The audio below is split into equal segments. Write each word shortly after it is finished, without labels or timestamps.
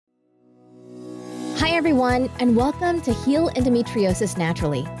Hi, everyone, and welcome to Heal Endometriosis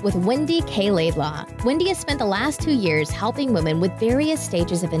Naturally with Wendy K Laidlaw. Wendy has spent the last 2 years helping women with various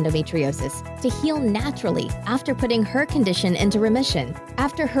stages of endometriosis to heal naturally after putting her condition into remission.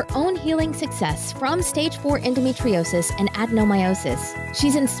 After her own healing success from stage 4 endometriosis and adenomyosis,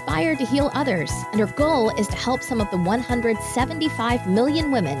 she's inspired to heal others, and her goal is to help some of the 175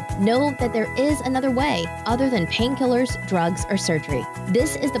 million women know that there is another way other than painkillers, drugs, or surgery.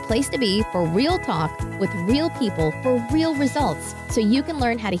 This is the place to be for real talk with real people for real results, so you can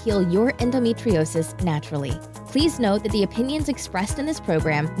learn how to heal your endometriosis naturally. Please note that the opinions expressed in this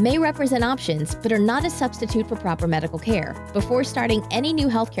program may represent options, but are not a substitute for proper medical care. Before starting any new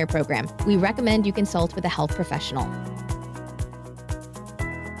healthcare program, we recommend you consult with a health professional.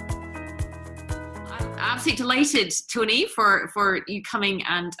 I'm absolutely delighted, Tony, for you coming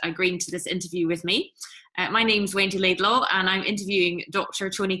and agreeing to this interview with me. My name's Wendy Laidlaw, and I'm interviewing Dr.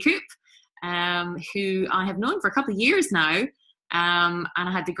 Tony Coope, who I have known for a couple of years now, and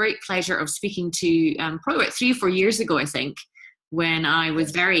I had the great pleasure of speaking to probably about 3 or 4 years ago, I think, when I was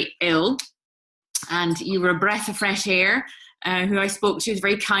very ill, and you were a breath of fresh air, who I spoke to. Was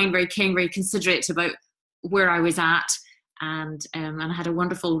very kind, very caring, very considerate about where I was at, and I had a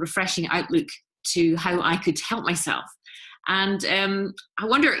wonderful, refreshing outlook to how I could help myself. And I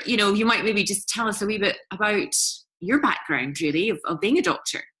wonder, you might maybe just tell us a wee bit about your background, really, of being a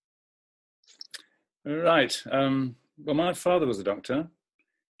doctor. Right. Well, my father was a doctor,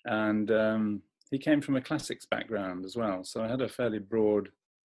 and he came from a classics background as well. So I had a fairly broad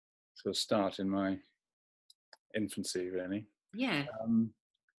sort of start in my infancy, really. Yeah.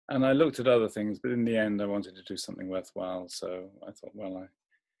 And I looked at other things, but in the end, I wanted to do something worthwhile. So I thought, well,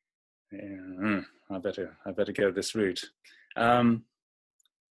 I better go this route.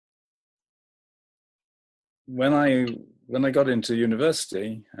 When I got into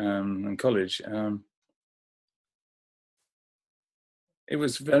university and college, it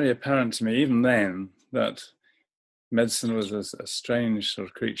was very apparent to me even then that medicine was a strange sort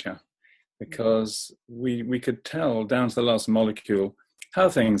of creature, because we could tell down to the last molecule how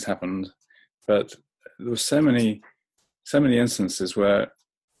things happened, but there were so many instances where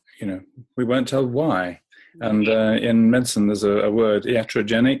we weren't told why. And in medicine, there's a word,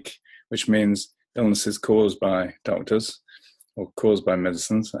 iatrogenic, which means illnesses caused by doctors or caused by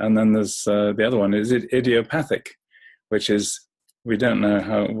medicines. And then there's the other one is idiopathic, which is we don't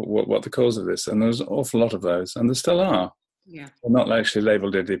know what the cause of this. And there's an awful lot of those, and there still are. Yeah. They're not actually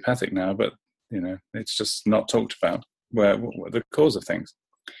labeled idiopathic now, but it's just not talked about where the cause of things.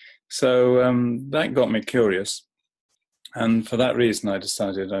 So that got me curious. And for that reason, I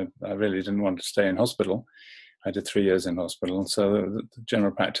decided I really didn't want to stay in hospital. I did 3 years in hospital, so the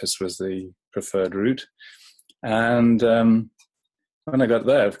general practice was the preferred route. And when I got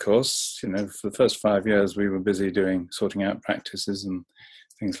there, of course, for the first 5 years, we were busy sorting out practices and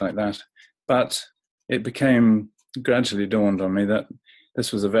things like that. But it gradually dawned on me that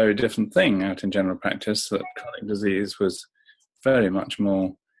this was a very different thing out in general practice, that chronic disease was very much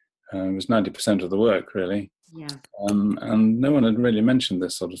more, was 90% of the work, really. Yeah. And no one had really mentioned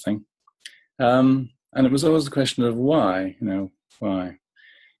this sort of thing. And it was always the question of why, why.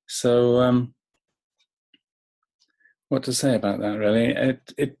 So what to say about that, really?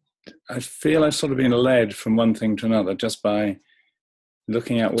 I feel I've sort of been led from one thing to another just by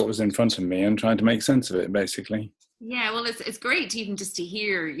looking at what was in front of me and trying to make sense of it, basically. Yeah, well, it's great even just to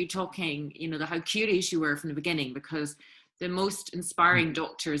hear you talking, how curious you were from the beginning, because the most inspiring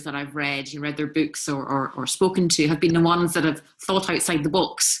doctors that I've read their books or spoken to have been the ones that have thought outside the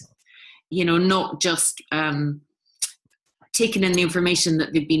box, not just taken in the information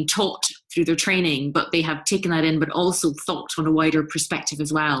that they've been taught through their training, but they have taken that in, but also thought on a wider perspective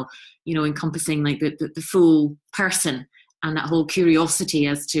as well, encompassing like the full person and that whole curiosity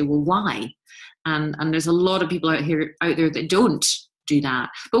as to, well, why? And there's a lot of people out there that don't do that.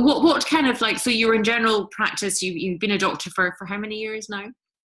 But what kind of so you were in general practice, you've been a doctor for how many years now?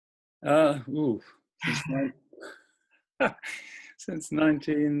 Since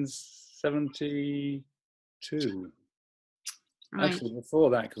 1972. Right. Actually, before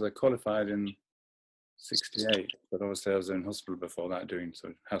that, because I qualified in 68, but obviously I was in hospital before that doing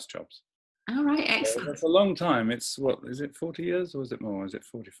sort of house jobs. All right, excellent. That's a long time. It's is it 40 years or is it more? Is it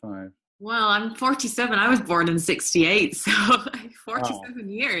 45? Well, I'm 47. I was born in 68, so 47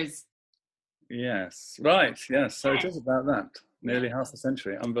 years. Yes, right, yes. So it is about that. Nearly half a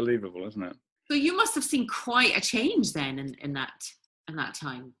century. Unbelievable, isn't it? So you must have seen quite a change then in that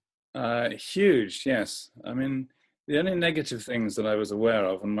time. Huge, yes. I mean, the only negative things that I was aware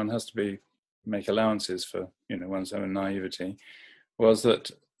of, and one has to make allowances for, one's own naivety, was that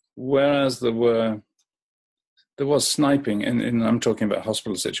whereas there were there was sniping, and I'm talking about a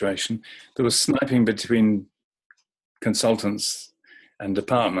hospital situation, there was sniping between consultants and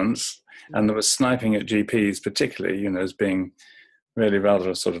departments, and there was sniping at GPs particularly, you know, as being really rather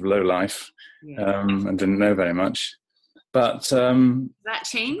a sort of low life, and didn't know very much. But that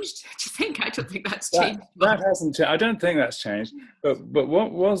changed? Do you think? I don't think that's changed. That hasn't changed. I don't think that's changed. But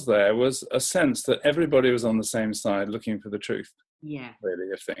what was there was a sense that everybody was on the same side, looking for the truth.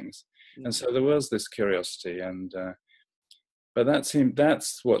 Really, of things. And so there was this curiosity, and but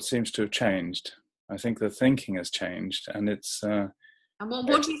that's what seems to have changed. I think the thinking has changed, and it's. And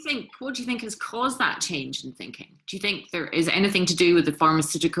what do you think? What do you think has caused that change in thinking? Do you think there is anything to do with the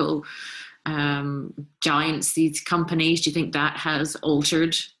pharmaceutical giants, these companies? Do you think that has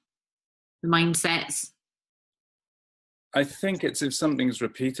altered the mindsets? I think it's if something's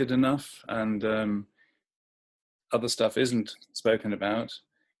repeated enough and other stuff isn't spoken about,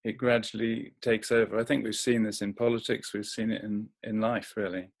 it gradually takes over. I think we've seen this in politics. We've seen it in life,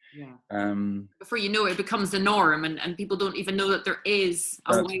 really. Before you know it, it becomes the norm, and people don't even know that there is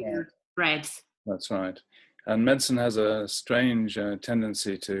a wider breadth. That's right. And medicine has a strange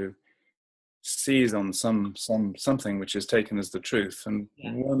tendency to seize on something which is taken as the truth, and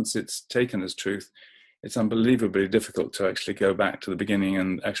once it's taken as truth, it's unbelievably difficult to actually go back to the beginning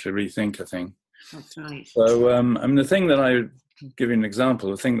and actually rethink a thing. That's right. So I mean, the thing that I give you an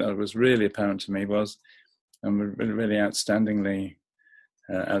example, the thing that was really apparent to me was, and really outstanding,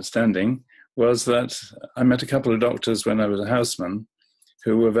 was that I met a couple of doctors when I was a houseman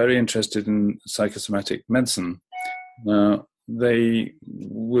who were very interested in psychosomatic medicine. Now, they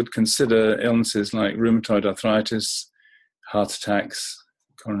would consider illnesses like rheumatoid arthritis, heart attacks,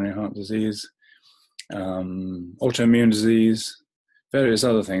 coronary heart disease, autoimmune disease, various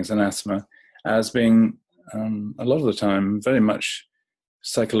other things, and asthma, as being a lot of the time very much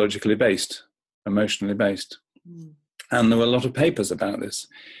psychologically based, emotionally based. And there were a lot of papers about this.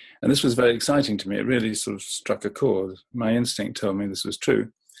 And this was very exciting to me. It really sort of struck a chord. My instinct told me this was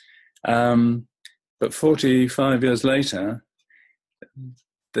true. But 45 years later,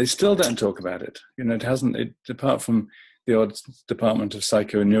 they still don't talk about it. You know, apart from the odd department of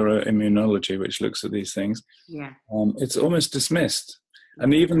psychoneuroimmunology, which looks at these things, it's almost dismissed.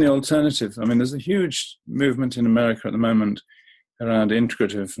 And even the alternative, I mean, there's a huge movement in America at the moment around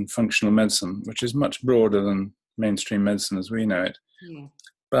integrative and functional medicine, which is much broader than mainstream medicine as we know it.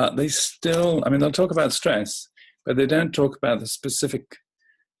 But they still, I mean, they'll talk about stress, but they don't talk about the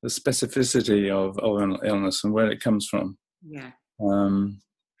specificity of an illness and where it comes from.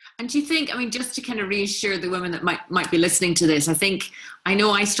 And do you think, I mean, just to kind of reassure the women that might be listening to this, I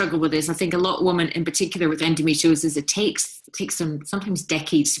know I struggle with this. I think a lot of women in particular with endometriosis, it takes them sometimes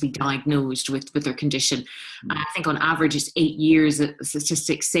decades to be diagnosed with their condition. I think on average it's 8 years,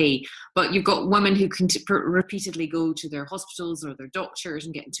 statistics say. But you've got women who can repeatedly go to their hospitals or their doctors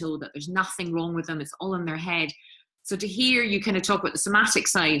and get told that there's nothing wrong with them. It's all in their head. So to hear you kind of talk about the somatic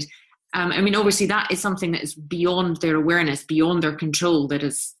side, I mean, obviously that is something that is beyond their awareness, beyond their control, that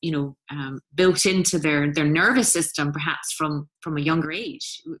is, you know, built into their nervous system, perhaps from a younger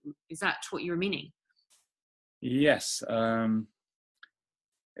age. Is that what you're meaning? Yes.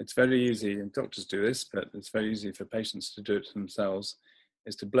 It's very easy, and doctors do this, but it's very easy for patients to do it themselves,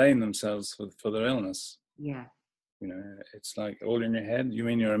 is to blame themselves for their illness. You know, it's like all in your head. You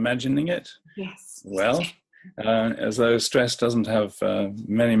mean you're imagining it? Yes. Well, as though stress doesn't have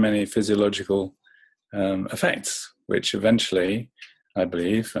many physiological effects, which eventually, I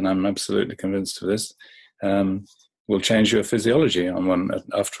believe, and I'm absolutely convinced of this, will change your physiology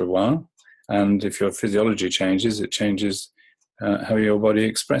after a while. And if your physiology changes, it changes how your body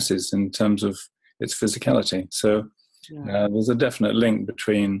expresses in terms of its physicality. So there's a definite link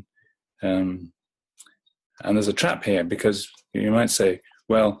between, and there's a trap here, because you might say,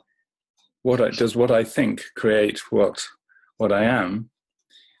 well, does what I think create what I am?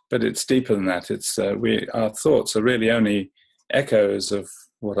 But it's deeper than that. It's our thoughts are really only echoes of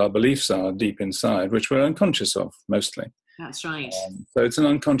what our beliefs are deep inside, which we're unconscious of mostly. That's right. So it's an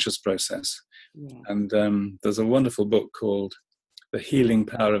unconscious process. And there's a wonderful book called The Healing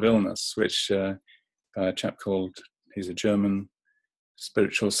Power of Illness, which by a chap called, he's a German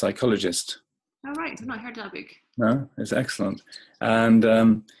spiritual psychologist. Oh, right. I've not heard that book. No, it's excellent.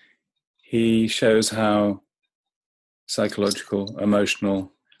 And he shows how psychological,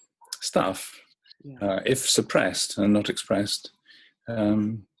 emotional stuff, if suppressed and not expressed,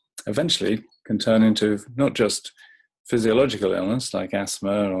 eventually can turn into not just physiological illness like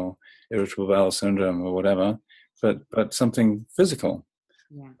asthma or irritable bowel syndrome or whatever, but something physical,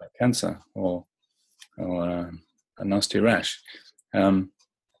 like cancer or a nasty rash. And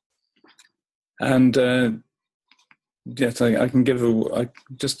yes, I can give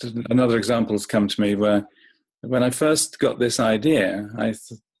just another example has come to me where when I first got this idea, I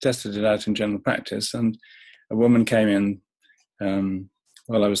tested it out in general practice, and a woman came in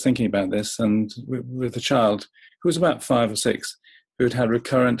while I was thinking about this, and with a child who was about 5 or 6, who had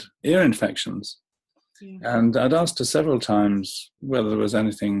recurrent ear infections. Yeah. And I'd asked her several times whether there was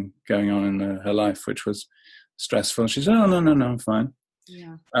anything going on in her life which was stressful. She said, "Oh, no, I'm fine."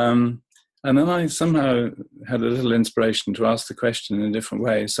 Yeah. And then I somehow had a little inspiration to ask the question in a different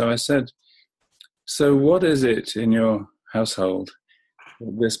way. So I said, "So what is it in your household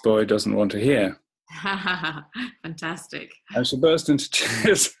that this boy doesn't want to hear?" Fantastic. And she burst into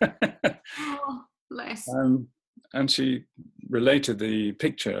tears. Oh, bless. And she related the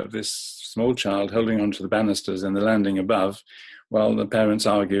picture of this small child holding onto the banisters in the landing above, while the parents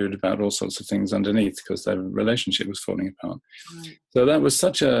argued about all sorts of things underneath because their relationship was falling apart. Right. So that was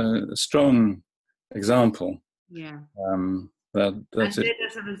such a strong example. Yeah. And as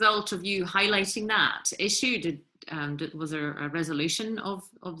a result of you highlighting that issue, was there a resolution of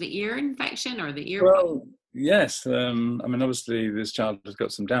the ear infection or the ear? Well, yes. I mean, obviously, this child has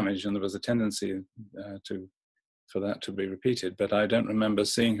got some damage, and there was a tendency for that to be repeated. But I don't remember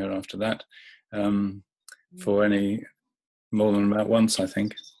seeing her after that for any more than about once, I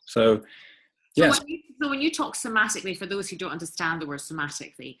think. So yes. So when you talk somatically, for those who don't understand the word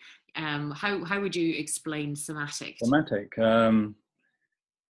somatically, how would you explain somatic? Somatic. Well,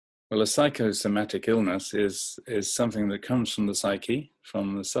 a psychosomatic illness is something that comes from the psyche,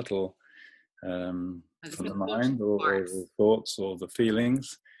 from the subtle, from the mind, or the thoughts or the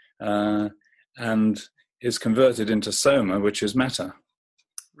feelings, and is converted into soma, which is matter.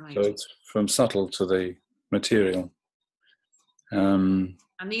 Right. So it's from subtle to the material. And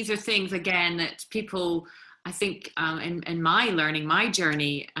these are things, again, that people, I think, in my learning, my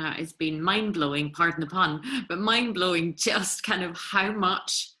journey, has been mind-blowing, pardon the pun, but mind-blowing just kind of how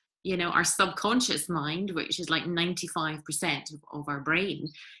much, our subconscious mind, which is like 95% of our brain,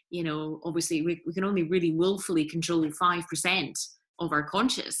 obviously we can only really willfully control 5% of our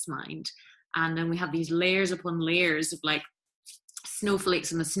conscious mind. And then we have these layers upon layers of like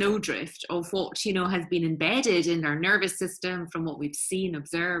snowflakes in the snowdrift of what, has been embedded in our nervous system from what we've seen,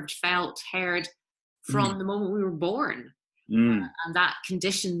 observed, felt, heard from the moment we were born. And that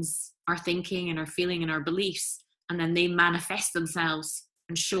conditions our thinking and our feeling and our beliefs. And then they manifest themselves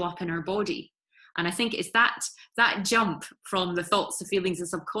and show up in our body. And I think it's that jump from the thoughts, the feelings, the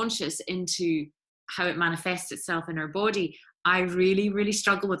subconscious into how it manifests itself in our body. I really, really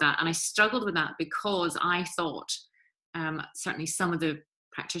struggle with that. And I struggled with that because I thought, certainly some of the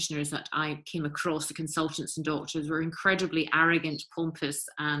practitioners that I came across, the consultants and doctors, were incredibly arrogant, pompous,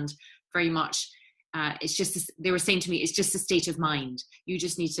 and very much, they were saying to me, it's just a state of mind. You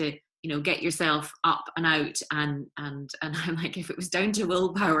just need to, get yourself up and out. And I'm like, if it was down to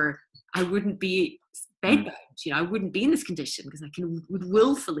willpower, I wouldn't be bedbound. I wouldn't be in this condition because I would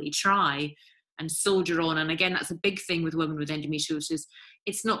willfully try and soldier on. And again, that's a big thing with women with endometriosis.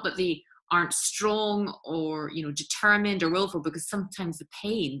 It's not that they aren't strong or, determined or willful, because sometimes the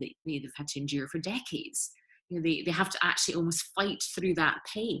pain they've had to endure for decades, they have to actually almost fight through that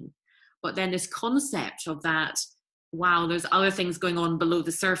pain. But then this concept of that, wow, there's other things going on below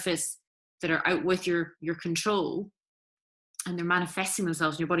the surface that are out with your control, and they're manifesting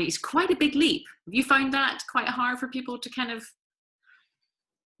themselves in your body. It's quite a big leap. Have you found that quite hard for people to kind of?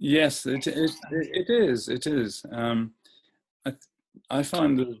 Yes, it is. I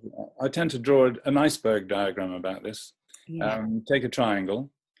find that I tend to draw an iceberg diagram about this. Yeah. Take a triangle,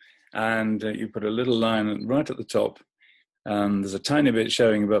 and you put a little line right at the top. There's a tiny bit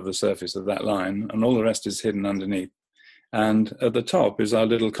showing above the surface of that line, and all the rest is hidden underneath. And at the top is our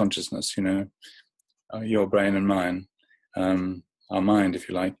little consciousness, your brain and mine, our mind, if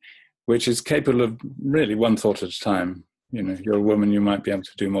you like, which is capable of really one thought at a time. You're a woman, you might be able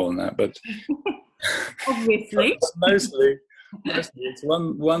to do more than that, but obviously, mostly it's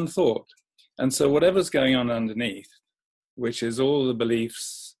one thought. And so whatever's going on underneath, which is all the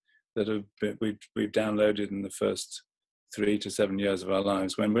beliefs that we've downloaded in the first 3 to 7 years of our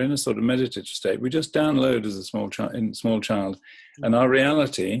lives, when we're in a sort of meditative state, we just download as a small child, and our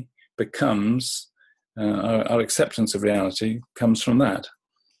reality becomes our acceptance of reality comes from that.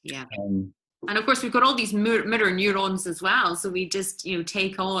 Yeah. And of course, we've got all these mirror neurons as well. So we just,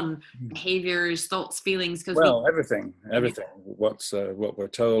 take on behaviors, thoughts, feelings. Everything. What we're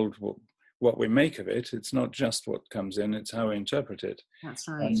told, what we make of it. It's not just what comes in; it's how we interpret it. That's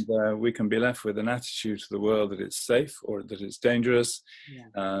right. And we can be left with an attitude to the world that it's safe or that it's dangerous.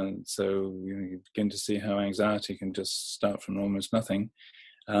 Yeah. So you begin to see how anxiety can just start from almost nothing.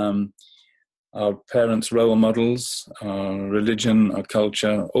 our parents' role models, our religion, our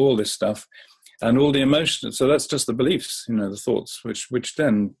culture, all this stuff, and all the emotions. So that's just the beliefs, the thoughts, which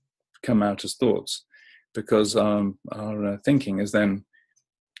then come out as thoughts, because our thinking is then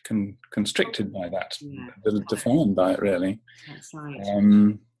constricted by that, defined by it, really. That's right.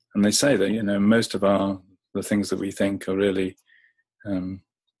 And they say that most of the things that we think are really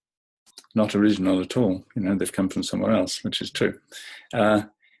not original at all. They've come from somewhere else, which is true.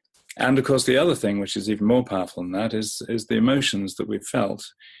 And of course, the other thing, which is even more powerful than that, is the emotions that we've felt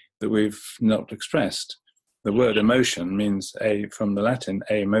that we've not expressed. The word emotion means from the Latin,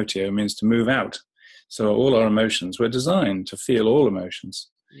 emotio, means to move out. So all our emotions, we're designed to feel all emotions,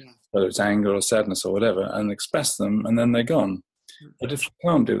 whether it's anger or sadness or whatever, and express them, and then they're gone. But if we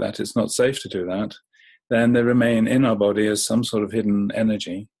can't do that, it's not safe to do that, then they remain in our body as some sort of hidden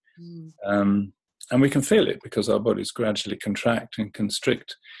energy. And we can feel it because our bodies gradually contract and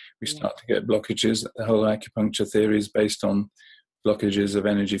constrict. We start to get blockages. The whole acupuncture theory is based on blockages of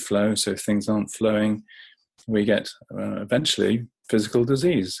energy flow. So if things aren't flowing, we get eventually physical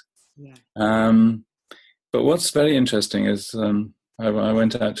disease. But what's very interesting is I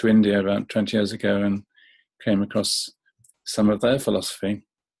went out to India about 20 years ago and came across some of their philosophy.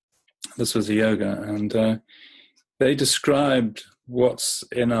 This was a yoga, and they described what's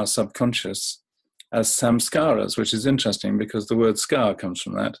in our subconscious as samskaras, which is interesting because the word scar comes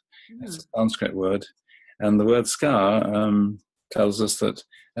from that. It's a Sanskrit word, and the word scar tells us that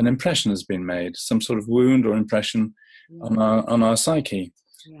an impression has been made, some sort of wound or impression on our psyche.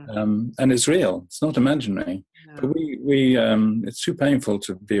 And it's real, it's not imaginary. But we it's too painful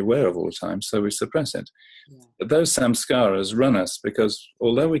to be aware of all the time, so we suppress it. But those samskaras run us, because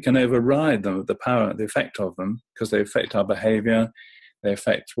although we can override them, the effect of them, because they affect our behavior, they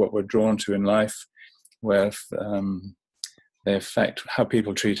affect what we're drawn to in life, where they affect how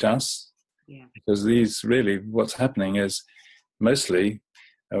people treat us. Because these really, what's happening is mostly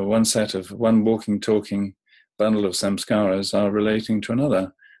one walking, talking bundle of samskaras are relating to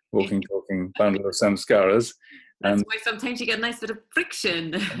another walking, talking bundle of samskaras. That's why sometimes you get a nice bit of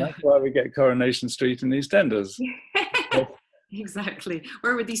friction. And that's why we get Coronation Street in EastEnders. Exactly.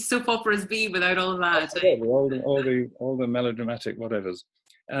 Where would these soap operas be without all that? All the melodramatic whatevers.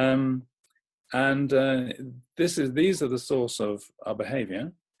 These are the source of our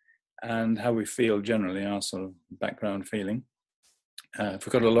behavior and how we feel generally, our sort of background feeling. If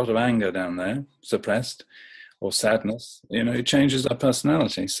we've got a lot of anger down there, suppressed, or sadness, it changes our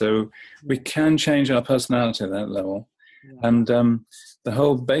personality. So we can change our personality at that level. And the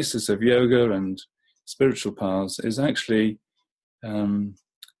whole basis of yoga and spiritual paths is actually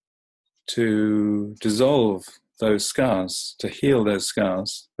to dissolve those scars, to heal those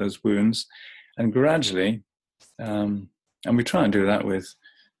scars, those wounds, and gradually, and we try and do that with,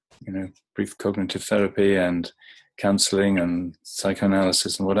 brief cognitive therapy and counseling and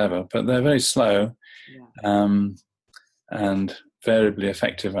psychoanalysis and whatever, but they're very slow and variably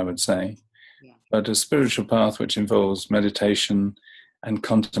effective, I would say. But a spiritual path which involves meditation and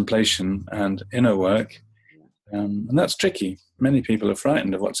contemplation and inner work, and that's tricky. Many people are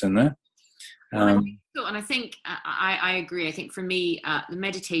frightened of what's in there. And I think I agree. I think for me, the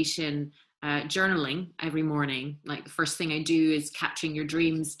meditation, journaling every morning, like the first thing I do is capturing your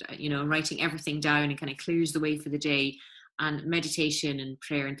dreams, writing everything down, and kind of clears the way for the day. And meditation and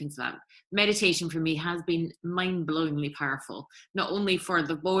prayer and things like that. Meditation for me has been mind-blowingly powerful, not only for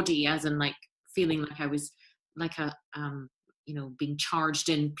the body, as in like feeling like I was like being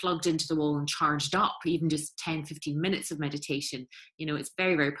plugged into the wall and charged up, even just 10, 15 minutes of meditation, it's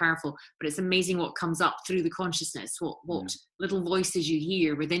very, very powerful. But it's amazing what comes up through the consciousness, what little voices you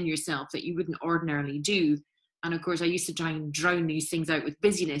hear within yourself that you wouldn't ordinarily do. And of course, I used to try and drown these things out with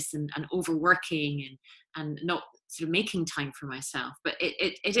busyness and overworking and not sort of making time for myself. But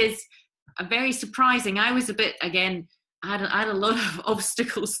it is a very surprising. I was a bit, again, I had a lot of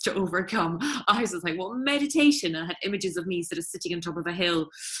obstacles to overcome. I was like, well, meditation. And I had images of me sort of sitting on top of a hill,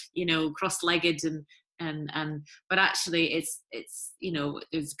 cross-legged but actually it's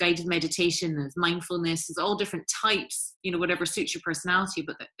there's guided meditation, there's mindfulness, there's all different types, whatever suits your personality,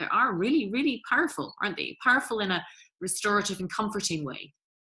 but they are really, really powerful, aren't they? Powerful in a restorative and comforting way.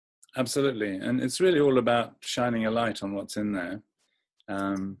 Absolutely. And it's really all about shining a light on what's in there.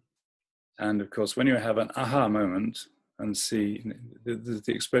 And of course, when you have an aha moment and see the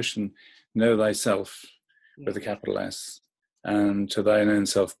expression, know thyself with a capital S, and to thine own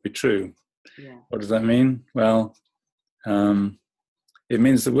self be true. What does that mean? Well, it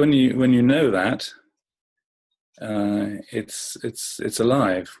means that when you know that, it's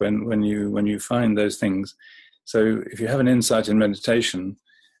alive when you find those things. So if you have an insight in meditation,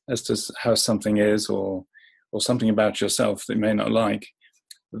 as to how something is, or something about yourself that you may not like,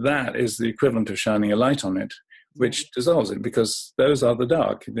 that is the equivalent of shining a light on it, which dissolves it, because those are the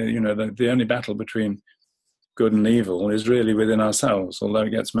dark. The only battle between good and evil is really within ourselves. Although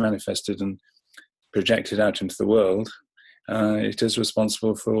it gets manifested and projected out into the world, it is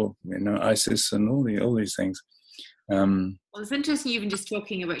responsible for ISIS and all these things. Well, it's interesting even just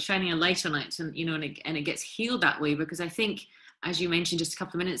talking about shining a light on it, and and it gets healed that way, because I think, as you mentioned just a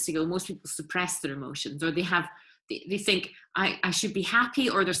couple of minutes ago, most people suppress their emotions, or they think I should be happy,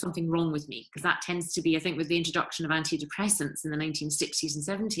 or there's something wrong with me, because that tends to be, I think, with the introduction of antidepressants in the 1960s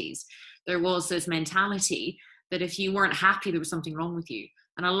and 70s, there was this mentality that if you weren't happy, there was something wrong with you.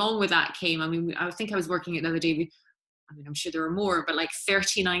 And along with that came, I think I was working it the other day, I'm sure there are more, but like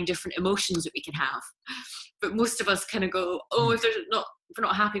 39 different emotions that we can have. But most of us kind of go, oh, if we're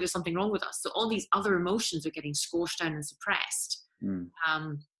not happy, there's something wrong with us. So all these other emotions are getting squashed down and suppressed. And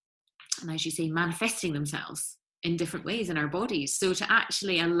as you say, manifesting themselves in different ways in our bodies. So to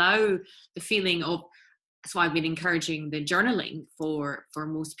actually allow the feeling of, that's why I've been encouraging the journaling for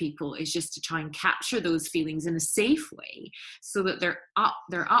most people, is just to try and capture those feelings in a safe way, so that they're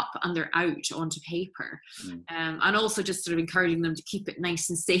up and they're out onto paper. And also just sort of encouraging them to keep it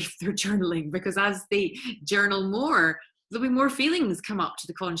nice and safe, their journaling, because as they journal more, there'll be more feelings come up to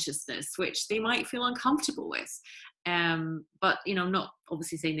the consciousness, which they might feel uncomfortable with. But not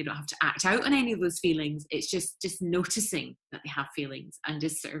obviously saying they don't have to act out on any of those feelings. It's just noticing that they have feelings, and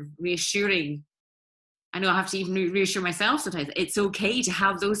just sort of reassuring. I know I have to even reassure myself sometimes, it's okay to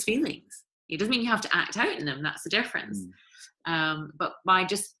have those feelings. It doesn't mean you have to act out in them. That's the difference. But by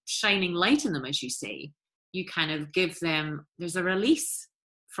just shining light in them, as you say, you kind of give them, there's a release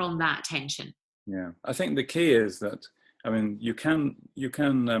from that tension. Yeah, I think the key is that, you can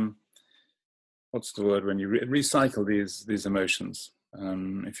what's the word, when you recycle these emotions,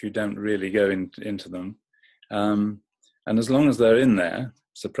 if you don't really go into them. And as long as they're in there,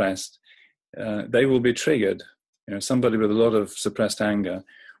 suppressed, they will be triggered. Somebody with a lot of suppressed anger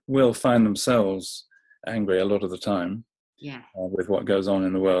will find themselves angry a lot of the time, with what goes on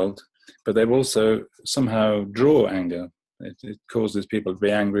in the world, but they will also somehow draw anger. It causes people to be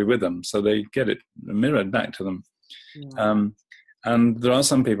angry with them, so they get it mirrored back to them. And there are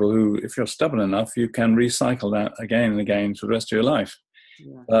some people who, if you're stubborn enough, you can recycle that again and again for the rest of your life.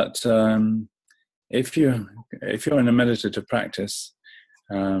 But if you're in a meditative practice,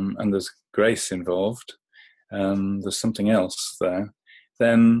 and there's grace involved, there's something else there,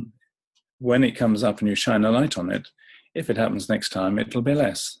 then when it comes up and you shine a light on it, if it happens next time, it'll be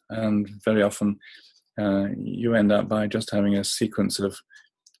less. And very often you end up by just having a sequence of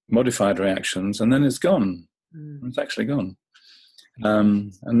modified reactions, and then it's gone. It's actually gone.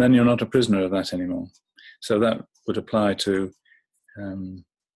 And then you're not a prisoner of that anymore. So that would apply to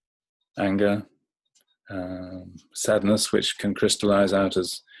anger, sadness, which can crystallize out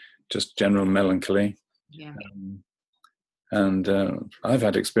as just general melancholy. And I've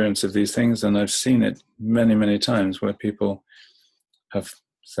had experience of these things, and I've seen it many, many times, where people have,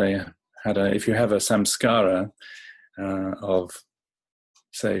 say, if you have a samskara of,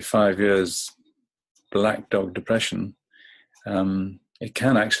 say, 5 years black dog depression, it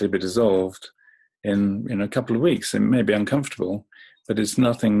can actually be dissolved in a couple of weeks. It may be uncomfortable, but it's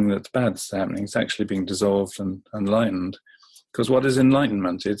nothing that's bad that's happening. It's actually being dissolved and enlightened. Because what is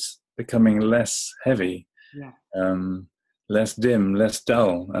enlightenment? It's becoming less heavy, less dim, less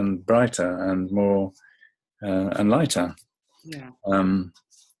dull, and brighter, and more and lighter.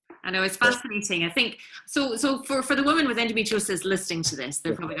 I know, it's fascinating. I think so for the women with endometriosis listening to this,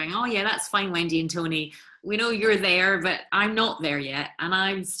 they're probably going, oh yeah, that's fine, Wendy and Tony, we know you're there, but I'm not there yet, and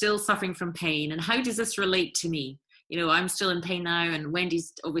I'm still suffering from pain, and how does this relate to me? I'm still in pain now, and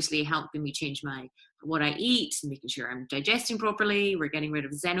Wendy's obviously helping me change what I eat and making sure I'm digesting properly. We're getting rid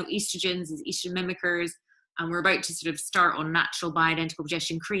of xenoestrogens, these estrogen mimickers, and we're about to sort of start on natural bioidentical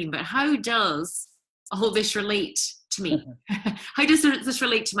progesterone cream. But how does all this relate to me? How does this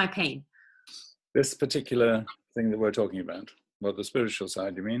relate to my pain? This particular thing that we're talking about, the spiritual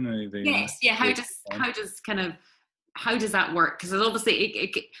side, you mean? Yes, yeah. How does that work? Because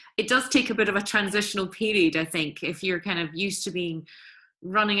obviously it does take a bit of a transitional period, I think, if you're kind of used to being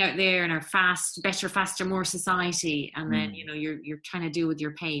running out there in our better, faster, more society, and then you're trying to deal with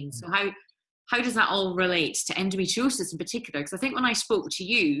your pain. So how does that all relate to endometriosis in particular? Because I think when I spoke to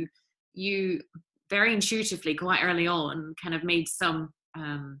you very intuitively, quite early on, kind of made some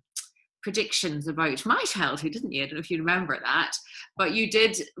predictions about my childhood, didn't you? I don't know if you remember that, but you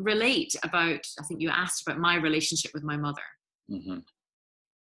did relate about, I think you asked about my relationship with my mother.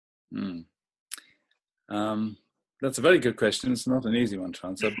 that's a very good question. It's not an easy one to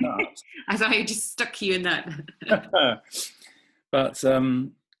answer, but I thought I just stuck you in that. but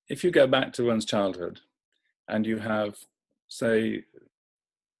if you go back to one's childhood and you have, say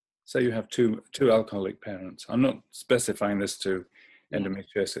you have two alcoholic parents. I'm not specifying this to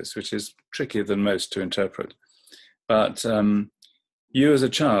endometriosis, which is trickier than most to interpret. But you as a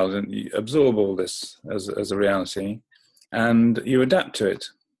child, and you absorb all this as a reality, and you adapt to it.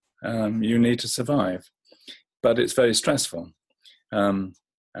 You need to survive, but it's very stressful. And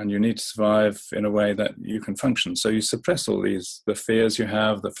you need to survive in a way that you can function. So you suppress all the fears you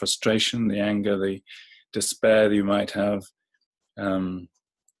have, the frustration, the anger, the despair that you might have.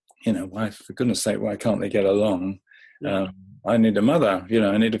 Why, for goodness sake, why can't they get along? I need a mother,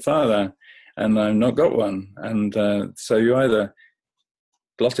 I need a father, and I've not got one. And so you either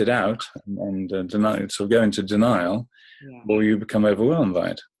blot it out and go into denial, or you become overwhelmed by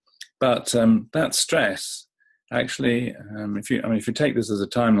it. But that stress, actually, if you take this as a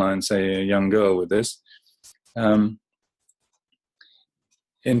timeline, say a young girl with this, in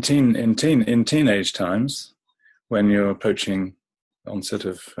teenage times, when you're approaching onset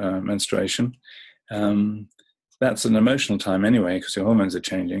of menstruation, that's an emotional time anyway, because your hormones are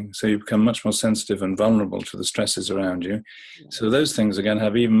changing, so you become much more sensitive and vulnerable to the stresses around you. So those things are going to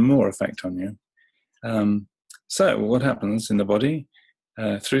have even more effect on you. So what happens in the body?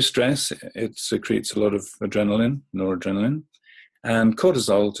 Through stress, it secretes a lot of adrenaline, noradrenaline, and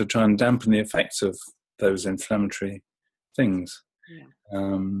cortisol to try and dampen the effects of those inflammatory things.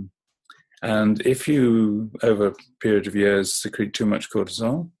 And if you, over a period of years, secrete too much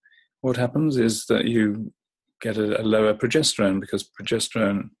cortisol, what happens is that you get a lower progesterone, because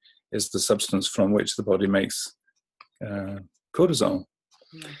progesterone is the substance from which the body makes cortisol.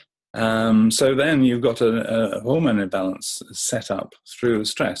 So then you've got a hormone imbalance set up through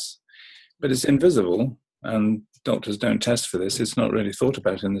stress, but it's invisible, and doctors don't test for this. It's not really thought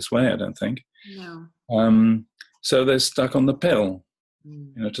about in this way, I don't think. No. So they're stuck on the pill,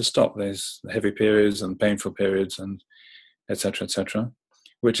 to stop these heavy periods and painful periods, and et cetera,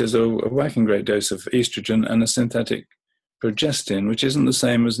 which is a whacking great dose of estrogen and a synthetic progestin, which isn't the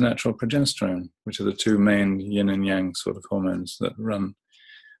same as natural progesterone, which are the two main yin and yang sort of hormones that run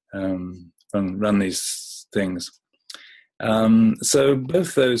these things. So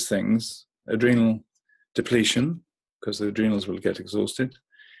both those things, adrenal depletion, because the adrenals will get exhausted,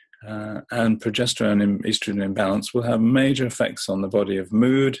 and progesterone and estrogen imbalance will have major effects on the body, of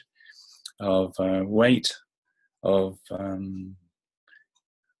mood, of weight, of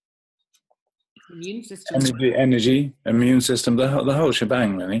immune system, energy, immune system, the whole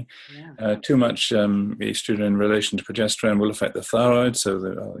shebang, really. Too much estrogen in relation to progesterone will affect the thyroid,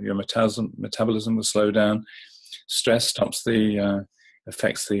 so your metabolism will slow down. Stress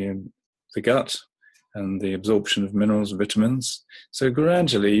affects the gut and the absorption of minerals and vitamins. So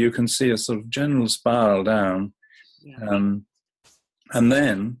gradually you can see a sort of general spiral down. And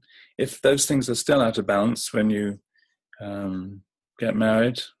then if those things are still out of balance when you get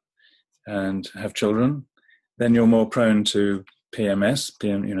married and have children, then you're more prone to PMS,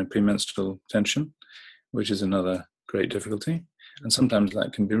 premenstrual tension, which is another great difficulty. And sometimes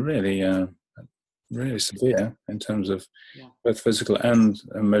that can be really, really severe in terms of both physical and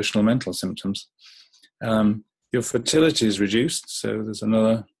emotional, mental symptoms. Your fertility is reduced, so there's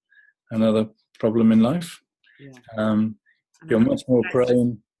another problem in life. You're much more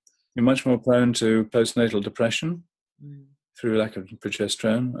prone to postnatal depression through lack of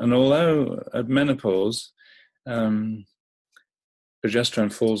progesterone. And although at menopause, progesterone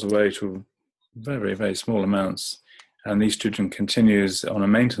falls away to very, very small amounts, and estrogen continues on a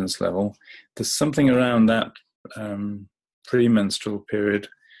maintenance level, there's something around that premenstrual period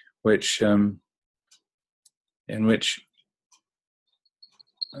in which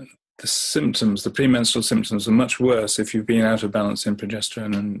the premenstrual symptoms are much worse if you've been out of balance in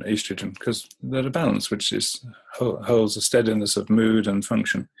progesterone and estrogen, because they're a balance which holds a steadiness of mood and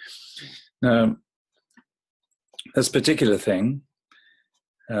function. Now, this particular thing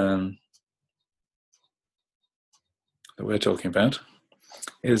that we're talking about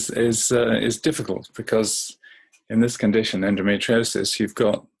is difficult, because in this condition, endometriosis, you've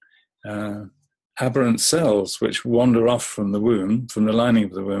got aberrant cells which wander off from the womb, from the lining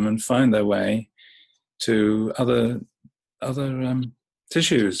of the womb, and find their way to other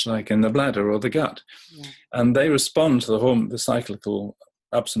tissues, like in the bladder or the gut. And they respond to the cyclical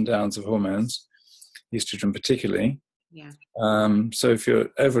ups and downs of hormones, estrogen particularly. So if you're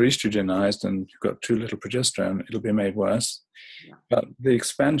over-estrogenized and you've got too little progesterone, it'll be made worse. But the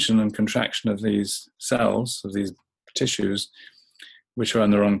expansion and contraction of these cells, of these tissues, which are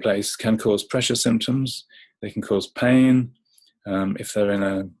in the wrong place, can cause pressure symptoms, They can cause pain if they're in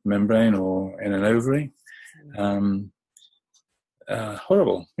a membrane or in an ovary.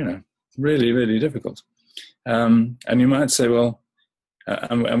 Horrible, really, really difficult. And you might say, well,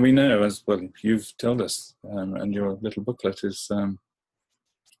 and we know, as well, you've told us, and your little booklet is,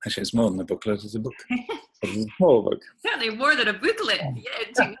 actually it's more than a booklet, it's a book. It's a small book. Certainly more than a booklet.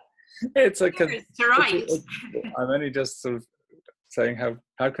 Yeah, it's a to write. I'm only just sort of saying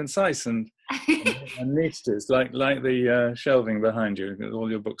how concise and neat it is, like the shelving behind you. All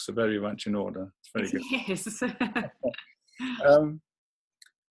your books are very much in order. It's very good. Yes.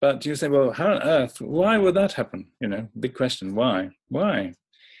 But you say, well, how on earth? Why would that happen? Big question. Why?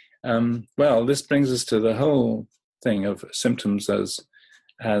 Well, this brings us to the whole thing of symptoms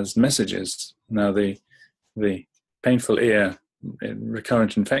as messages. Now, the painful ear,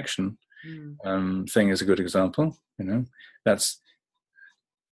 recurrent infection thing is a good example. That's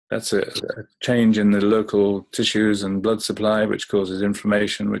a change in the local tissues and blood supply, which causes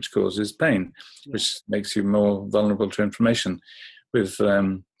inflammation, which causes pain, which makes you more vulnerable to inflammation. With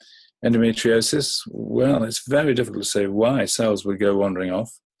endometriosis, well, it's very difficult to say why cells would go wandering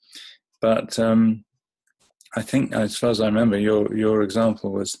off. But I think, as far as I remember, your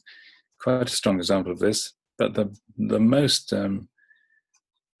example was quite a strong example of this. But the most,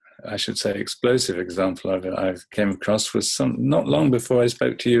 I should say, explosive example I've came across was not long before I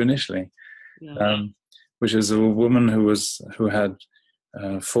spoke to you initially, which is a woman who had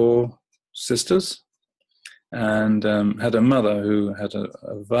 4 sisters and had a mother who had a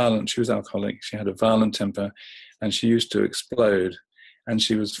violent. She was alcoholic. She had a violent temper, and she used to explode. And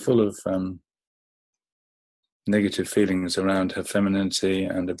she was full of negative feelings around her femininity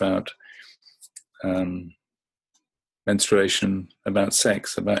and about menstruation, about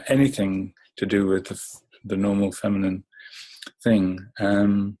sex, about anything to do with the normal feminine thing.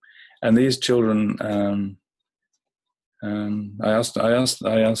 And these children, I asked.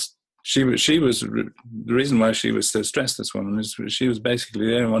 She was the reason why she was so stressed. This woman is she was basically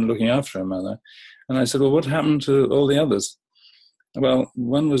the only one looking after her mother. And I said, well, what happened to all the others? Well,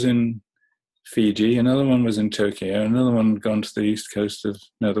 one was in Fiji, another one was in Tokyo, another one had gone to the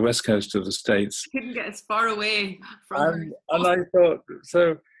west coast of the States. Couldn't get as far away from her. And I thought,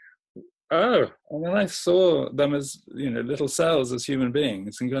 and then I saw them as, little cells as human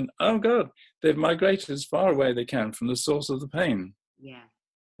beings and going, oh God, they've migrated as far away they can from the source of the pain. Yeah.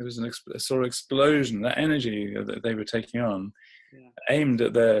 It was a sort of explosion, that energy that they were taking on, aimed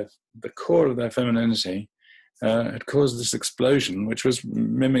at the core of their femininity, had caused this explosion, which was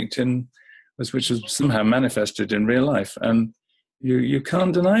mimicked which was somehow manifested in real life. And you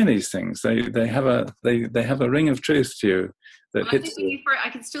can't deny these things. They have a ring of truth to you that hits you. I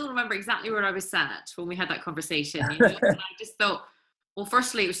can still remember exactly where I was sat when we had that conversation. And I just thought, well,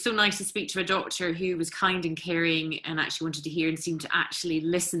 firstly, it was so nice to speak to a doctor who was kind and caring and actually wanted to hear and seemed to actually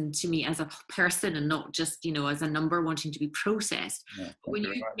listen to me as a person and not just, as a number wanting to be processed. But when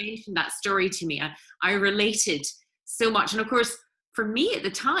you mentioned that story to me, I related so much. And of course, for me at the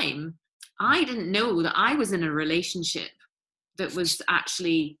time, I didn't know that I was in a relationship that was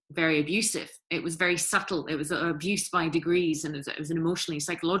actually very abusive. It was very subtle. It was abuse by degrees, and it was an emotionally,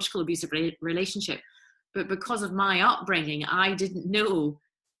 psychological abusive relationship. But because of my upbringing, I didn't know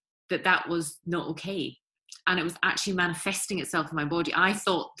that was not okay. And it was actually manifesting itself in my body. I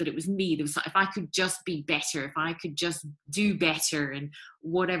thought that it was me. There was, if I could just be better, if I could just do better and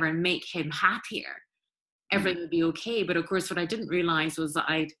whatever and make him happier, everything would be okay. But of course, what I didn't realize was that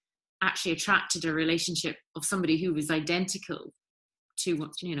I'd actually attracted a relationship of somebody who was identical to,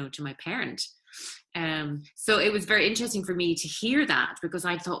 to my parent. So it was very interesting for me to hear that, because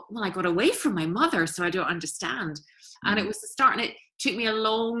I thought, well, I got away from my mother, so I don't understand. And it was the start, and it took me a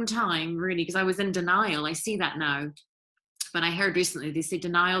long time, really, because I was in denial. I see that now. But I heard recently, they say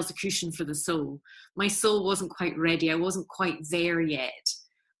denial is a cushion for the soul. My soul wasn't quite ready. I wasn't quite there yet.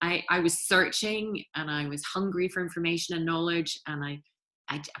 I was searching, and I was hungry for information and knowledge, and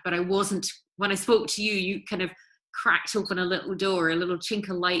but I wasn't. When I spoke to you, you kind of cracked open a little door, a little chink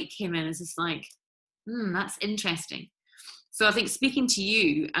of light came in. It's just like, that's interesting. So I think speaking to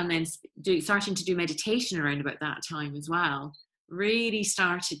you and then starting to do meditation around about that time as well really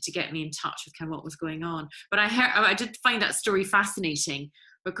started to get me in touch with kind of what was going on. But I did find that story fascinating,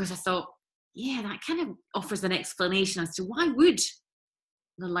 because I thought, yeah, that kind of offers an explanation as to why would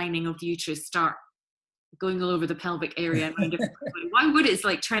the lining of the uterus start going all over the pelvic area. Why would it? It's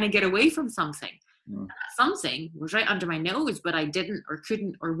like trying to get away from something. Something was right under my nose, but I didn't or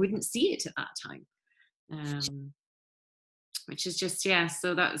couldn't or wouldn't see it at that time. Which is just,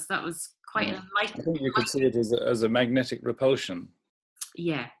 so that was quite enlightening. I think you could see it as a magnetic repulsion.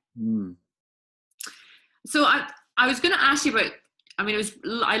 Yeah. So I was going to ask you about, I mean,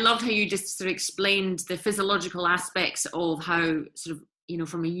 I loved how you just sort of explained the physiological aspects of how sort of, you know,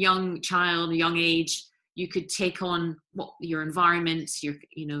 from a young child, a young age, you could take on what your environment, your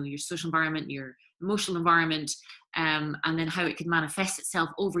social environment, your emotional environment, and then how it could manifest itself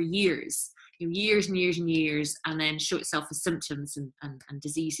over years, years and years and years, and then show itself as symptoms and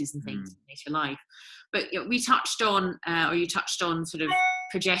diseases and things in later life. But we touched on, or you touched on sort of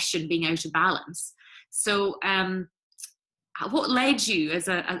progesterone being out of balance. So what led you as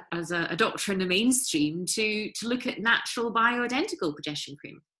a doctor in the mainstream to look at natural bioidentical progesterone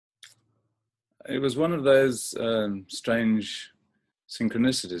cream? It was one of those strange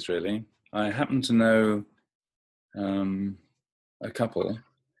synchronicities, really. I happened to know a couple,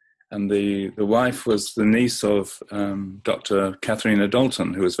 and the wife was the niece of Dr. Katharina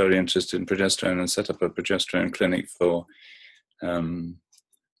Dalton, who was very interested in progesterone and set up a progesterone clinic for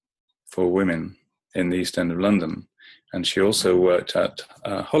women in the East End of London. And she also worked at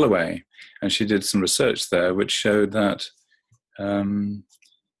Holloway, and she did some research there which showed that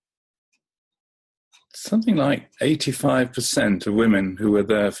something like 85% of women who were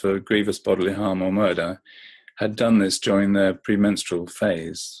there for grievous bodily harm or murder had done this during their premenstrual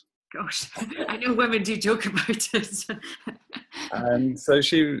phase. Gosh, I know women do joke about it. And so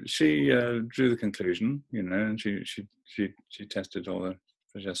she drew the conclusion, you know, and she tested all the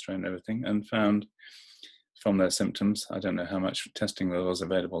progesterone and everything, and found from their symptoms, I don't know how much testing there was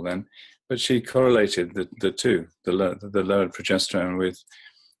available then, but she correlated the two, the lowered progesterone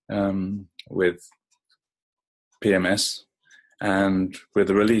with PMS and with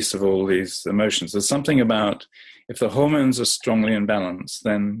the release of all these emotions. There's something about, if the hormones are strongly in balance,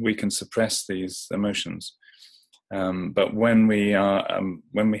 then we can suppress these emotions. But when we are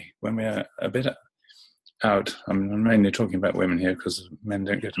a bit out, I'm mainly talking about women here because men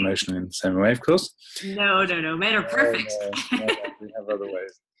don't get emotional in the same way, of course. No, men are perfect. No, we have other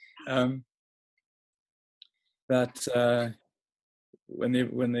ways. When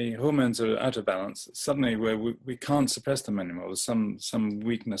the hormones are out of balance, suddenly we can't suppress them anymore. Some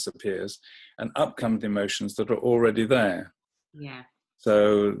weakness appears, and up come the emotions that are already there. Yeah.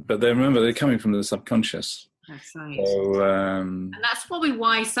 So, but they're coming from the subconscious. That's right. So, and that's probably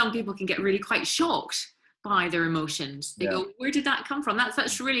why some people can get really quite shocked by their emotions. They go, "Where did that come from?"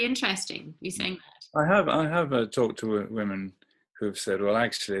 That's really interesting. You saying that? I have talked to women who have said, well,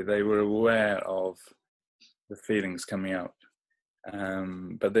 actually, they were aware of the feelings coming up.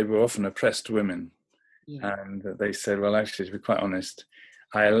 But they were often oppressed women, and they said, well, actually, to be quite honest,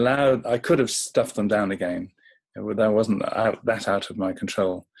 I could have stuffed them down again. That wasn't that out of my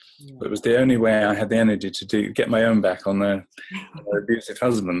control. But it was the only way I had the energy to get my own back on their abusive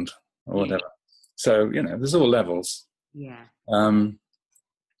husband or whatever. So, you know, there's all levels. Yeah.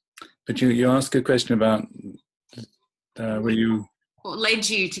 But you asked a question about what led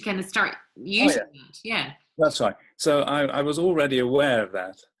you to kind of start using it? Yeah. That's right. So I was already aware of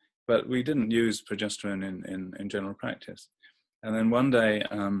that, but we didn't use progesterone in general practice. And then one day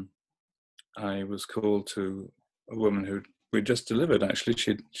I was called to a woman who we'd just delivered, actually.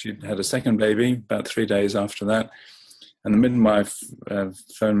 She'd had a second baby about 3 days after that. And the midwife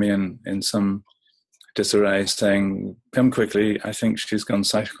phoned me in some disarray saying, come quickly, I think she's gone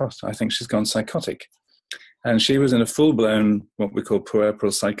psychotic. And she was in a full-blown, what we call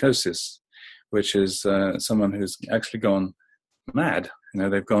puerperal psychosis, which is someone who's actually gone mad. You know,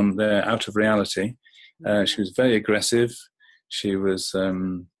 they're out of reality. She was very aggressive. She was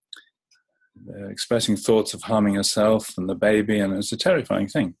expressing thoughts of harming herself and the baby, and it was a terrifying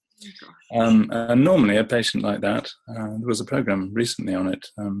thing. And normally a patient like that, there was a program recently on it,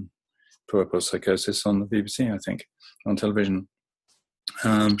 puerperal psychosis on the BBC, I think, on television,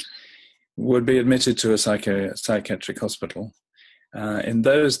 would be admitted to a psychiatric hospital. In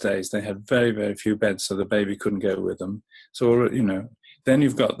those days, they had very, very few beds, so the baby couldn't go with them. So, you know, then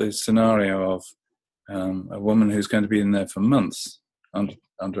you've got the scenario of a woman who's going to be in there for months under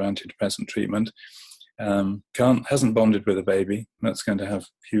antidepressant treatment, hasn't bonded with a baby. That's going to have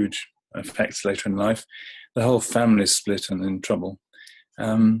huge effects later in life. The whole family's split and in trouble.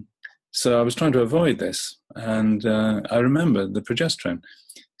 So I was trying to avoid this, and I remembered the progesterone.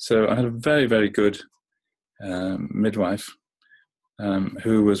 So I had a very, very good midwife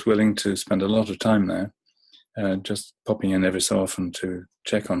who was willing to spend a lot of time there, just popping in every so often to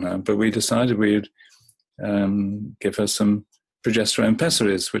check on her. But we decided we'd give her some progesterone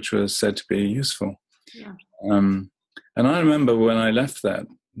pessaries, which was said to be useful. Yeah. And I remember when I left the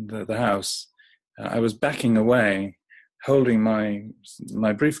house, I was backing away, holding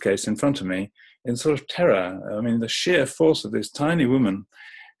my briefcase in front of me in sort of terror. I mean, the sheer force of this tiny woman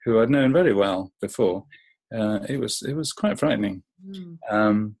who I'd known very well before, it was quite frightening.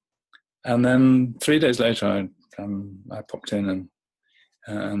 Mm. And then 3 days later, I popped in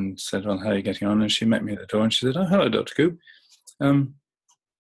and said, "Well, how are you getting on?" And she met me at the door and she said, "Oh, hello, Dr. Coope.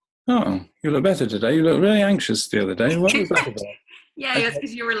 Oh, you look better today. You look really anxious the other day. What was that about?" Yeah, it's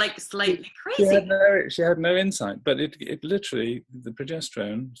because you were like slightly She crazy. she had no insight, but it literally, the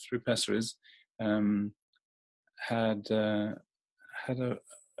progesterone through pessaries had a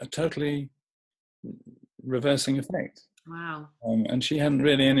totally reversing effect. Wow. And she hadn't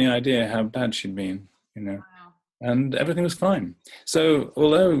really any idea how bad she'd been, Wow. and everything was fine. So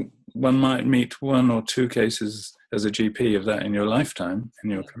although one might meet 1 or 2 cases as a GP of that in your lifetime,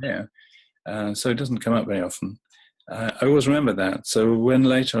 in your career, so it doesn't come up very often. I always remember that. So when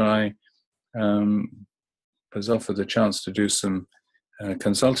later I was offered the chance to do some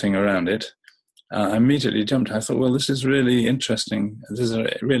consulting around it, I immediately jumped. I thought, well, this is really interesting. This is a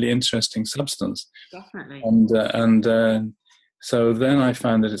really interesting substance. Definitely. And so then I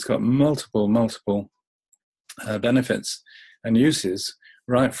found that it's got multiple benefits and uses,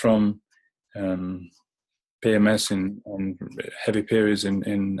 right from PMS in heavy periods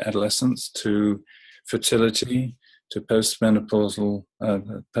in adolescence, to fertility, to postmenopausal,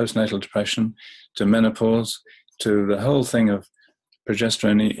 postnatal depression, to menopause, to the whole thing of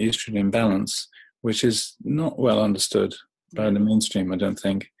progesterone estrogen imbalance, which is not well understood by the mainstream, I don't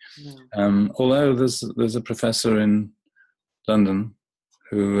think. No. Although there's a professor in London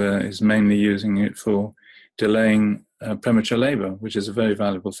who is mainly using it for delaying premature labour, which is a very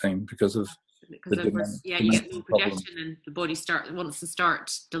valuable thing because of because of course, you get no progestin and the body wants to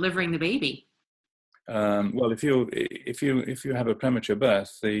start delivering the baby. Well, if you have a premature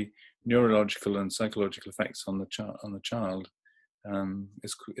birth, the neurological and psychological effects on the child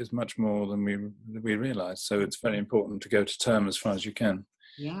is much more than we realise. So it's very important to go to term as far as you can.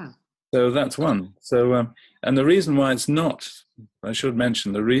 Yeah. So that's one. So and the reason why it's not, I should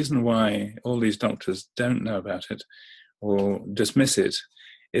mention, the reason why all these doctors don't know about it or dismiss it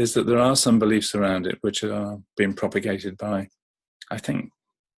is that there are some beliefs around it which are being propagated by, I think,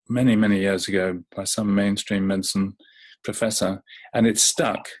 many, many years ago by some mainstream medicine professor, and it's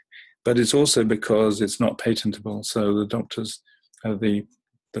stuck. But it's also because it's not patentable. So the doctors, the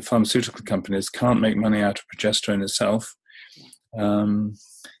pharmaceutical companies can't make money out of progesterone itself.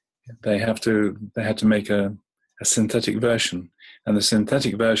 They had to make a synthetic version, and the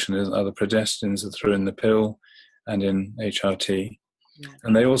synthetic version are the progestins that are in the pill and in HRT,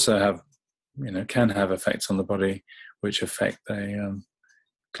 and they also have, can have effects on the body which affect the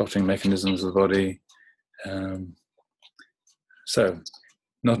clotting mechanisms of the body. So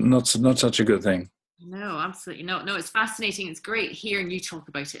not such a good thing. No, absolutely no. It's fascinating. It's great hearing you talk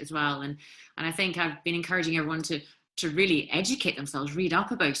about it as well, and I think I've been encouraging everyone to really educate themselves, read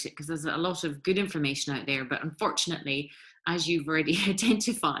up about it, because there's a lot of good information out there. But unfortunately, as you've already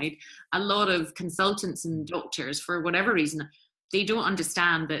identified, a lot of consultants and doctors, for whatever reason, they don't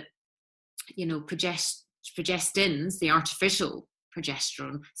understand that, progestins, the artificial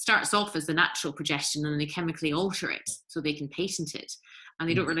progesterone, starts off as the natural progestin, and they chemically alter it so they can patent it. And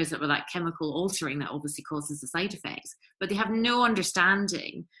they don't realize that with that chemical altering, that obviously causes the side effects. But they have no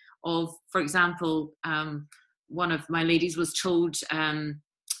understanding of, for example, one of my ladies was told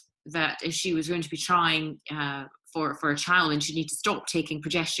that if she was going to be trying for a child, and she'd need to stop taking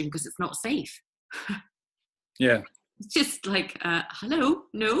progesterone because it's not safe. Yeah. It's just like, hello,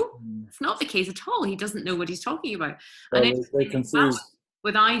 no, it's not the case at all. He doesn't know what he's talking about. Well, and they confuse.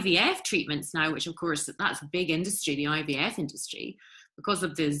 With IVF treatments now, which of course that's a big industry, the IVF industry, because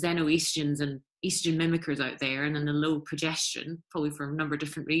of the xenoestrogens and estrogen mimickers out there, and then the low progesterone, probably for a number of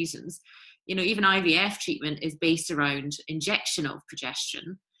different reasons. Even IVF treatment is based around injection of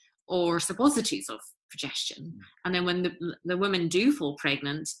progesterone or suppositories of progesterone. And then when the women do fall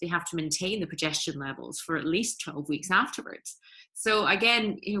pregnant, they have to maintain the progesterone levels for at least 12 weeks afterwards. So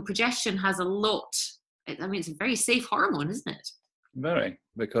again, progesterone has a lot. It's a very safe hormone, isn't it? Very,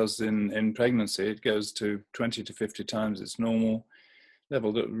 because in pregnancy it goes to 20 to 50 times its normal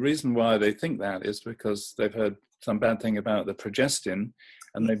level. The reason why they think that is because they've heard some bad thing about the progestin,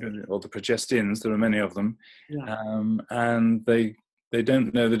 and or the progestins. There are many of them, and they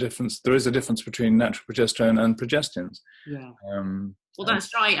don't know the difference. There is a difference between natural progesterone and progestins. Yeah. Well,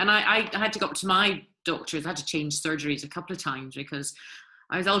 that's right. And I had to go up to my doctors. I had to change surgeries a couple of times because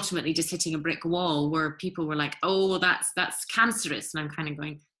I was ultimately just hitting a brick wall where people were like, "Oh, well, that's cancerous," and I'm kind of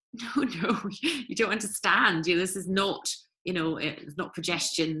going, "No, you don't understand. This is not." It's not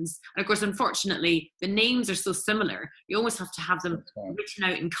progestions. And of course, unfortunately, the names are so similar. You almost have to have them written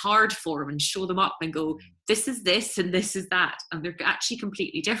out in card form and show them up and go, this is this and this is that. And they're actually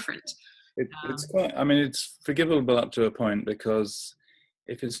completely different. It's quite, I mean, it's forgivable up to a point, because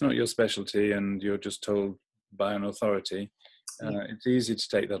if it's not your specialty and you're just told by an authority, it's easy to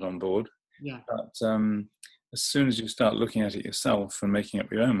take that on board. Yeah. But as soon as you start looking at it yourself and making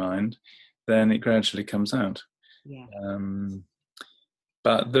up your own mind, then it gradually comes out. Yeah.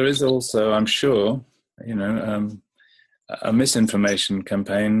 But there is also, I'm sure, a misinformation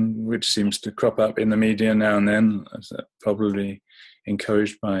campaign which seems to crop up in the media now and then, probably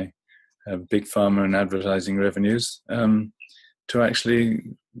encouraged by big pharma and advertising revenues, to actually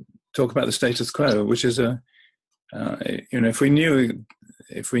talk about the status quo, which is if we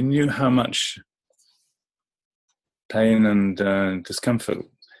knew how much pain and discomfort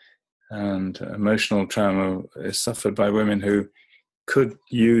and emotional trauma is suffered by women who could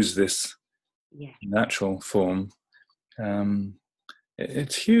use this natural form,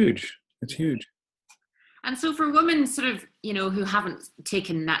 it's huge. It's huge. And so for women sort of, who haven't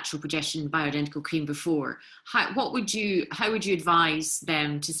taken natural progesterone bioidentical cream before, how would you advise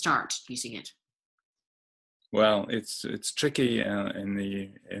them to start using it? Well, it's tricky in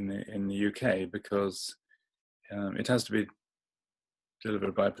the UK, because it has to be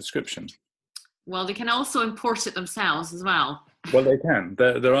delivered by prescription. Well, they can also import it themselves as well. Well, they can.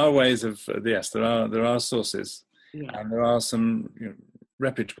 There are ways of yes. There are sources, and there are some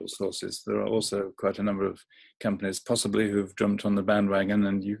reputable sources. There are also quite a number of companies, possibly, who've jumped on the bandwagon,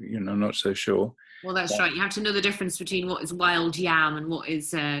 and not so sure. Well, that's right. You have to know the difference between what is wild yam and what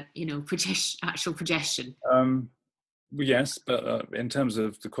is actual progestin. Yes, but in terms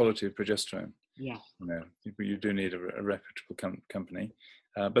of the quality of progesterone, you do need a reputable company,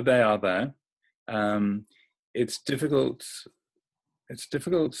 but they are there. It's difficult. It's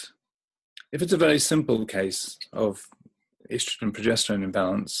difficult if it's a very simple case of estrogen progesterone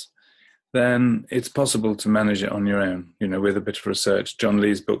imbalance. Then it's possible to manage it on your own, with a bit of research. John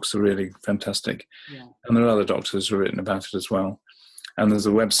Lee's books are really fantastic, and there are other doctors who have written about it as well. And there's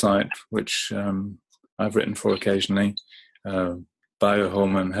a website which I've written for occasionally,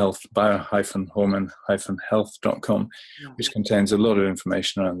 bio-hormone-health.com, which contains a lot of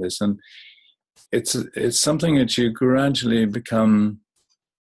information around this. And it's something that you gradually become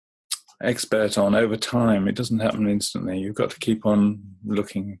expert on over time. It doesn't happen instantly. You've got to keep on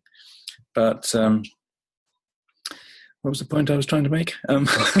looking. But what was the point I was trying to make?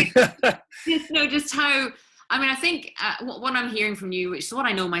 Just how, I think what I'm hearing from you, which is what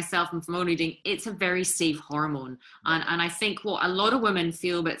I know myself and from own reading, it's a very safe hormone. And I think what a lot of women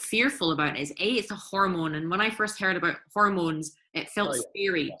feel a bit fearful about is, it's a hormone. And when I first heard about hormones, it felt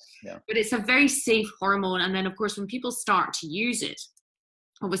scary. But it's a very safe hormone. And then, of course, when people start to use it,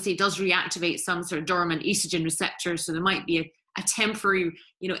 obviously it does reactivate some sort of dormant estrogen receptors. So there might be a temporary,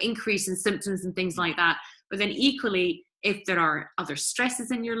 increase in symptoms and things like that. But then equally, if there are other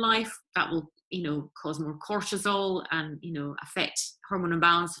stresses in your life, that will, cause more cortisol and, affect hormone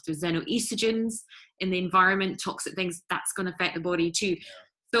imbalance. If there's xenoestrogens in the environment, toxic things, that's going to affect the body too.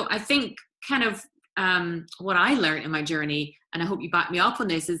 So I think kind of what I learned in my journey, and I hope you back me up on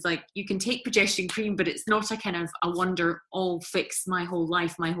this, is like, you can take progesterone cream, but it's not a kind of a wonder, all fix my whole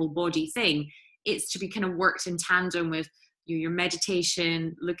life, my whole body thing. It's to be kind of worked in tandem with your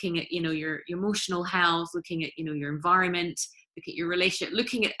meditation, looking at, your emotional health, looking at, your environment, look at your relationship,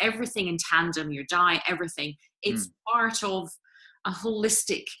 looking at everything in tandem, your diet, everything. It's part of a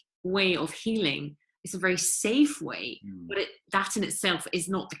holistic way of healing. It's a very safe way, but that in itself is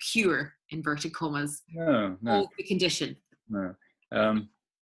not the cure, inverted commas, of the condition. No.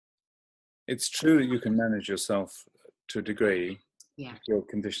 It's true that you can manage yourself to a degree. If your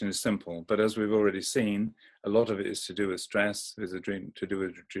condition is simple, but as we've already seen, a lot of it is to do with stress, is to do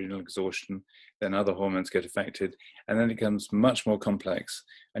with adrenal exhaustion, then other hormones get affected, and then it becomes much more complex,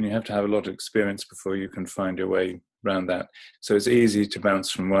 and you have to have a lot of experience before you can find your way around that. So it's easy to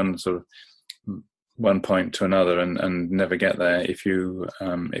bounce from one point to another and never get there if you're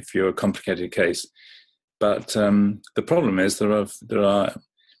a complicated case. But the problem is there are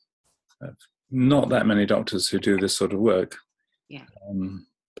not that many doctors who do this sort of work.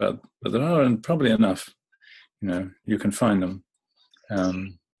 But there are probably enough. You can find them.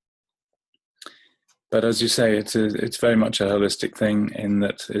 But as you say, it's very much a holistic thing in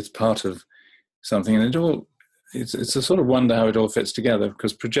that it's part of something, and it's a sort of wonder how it all fits together,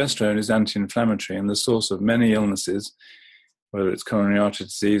 because progesterone is anti-inflammatory and the source of many illnesses, whether it's coronary artery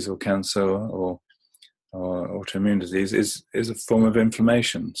disease or cancer or autoimmune disease, is a form of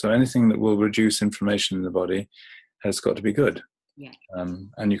inflammation. So anything that will reduce inflammation in the body has got to be good.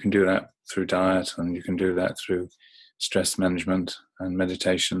 And you can do that through diet, and you can do that through stress management and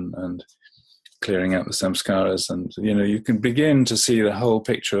meditation and clearing out the samskaras, and you can begin to see the whole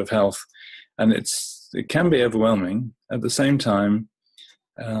picture of health And it can be overwhelming. At the same time,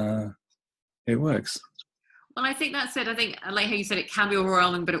 it works. Well, I think that's it. I think, I like how you said, it can be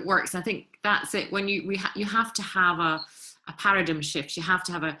overwhelming, but it works. I think that's it. When you have to have a paradigm shift. You have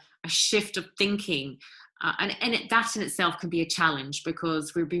to have a shift of thinking, and that in itself can be a challenge,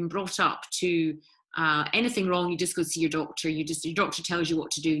 because we're being brought up to anything wrong, you just go see your doctor. Your doctor tells you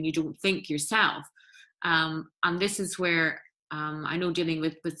what to do, and you don't think yourself. And this is where I know, dealing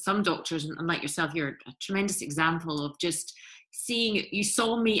with some doctors, and like yourself, you're a tremendous example of just seeing, you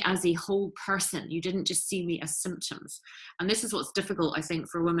saw me as a whole person. You didn't just see me as symptoms. And this is what's difficult, I think,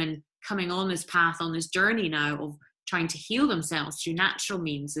 for women coming on this path, on this journey now of trying to heal themselves through natural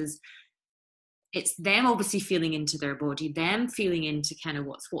means, is it's them obviously feeling into their body, them feeling into kind of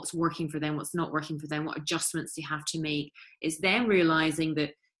what's working for them, what's not working for them, what adjustments they have to make. It's them realizing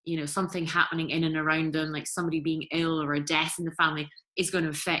that, you know, something happening in and around them, like somebody being ill or a death in the family, is going to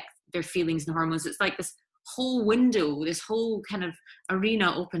affect their feelings and hormones. It's like this whole window, this whole kind of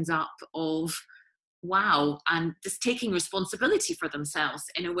arena opens up of wow, and just taking responsibility for themselves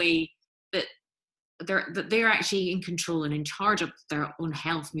in a way that they're actually in control and in charge of their own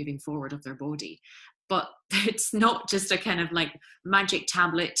health moving forward, of their body. But it's not just a kind of like magic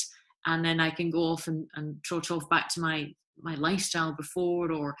tablet and then I can go off and trot off back to my lifestyle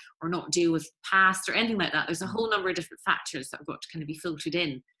before, or not deal with past or anything like that. There's a whole number of different factors that have got to kind of be filtered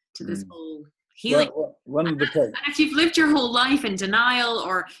in to this whole healing. Well, and if you've lived your whole life in denial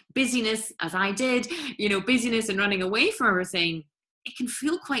or busyness, as I did, you know, busyness and running away from everything, it can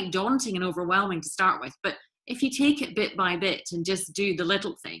feel quite daunting and overwhelming to start with. But if you take it bit by bit and just do the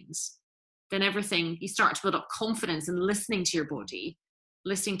little things, then everything, you start to build up confidence in listening to your body,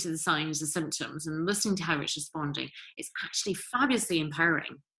 listening to the signs, the symptoms, and listening to how it's responding. It's actually fabulously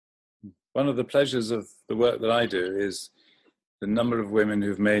empowering. One of the pleasures of the work that I do is the number of women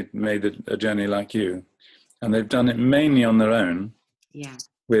who've made a journey like you, and they've done it mainly on their own,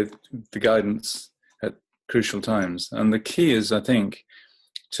 with the guidance at crucial times. And the key is, I think,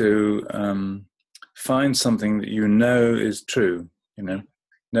 to find something that you know is true. You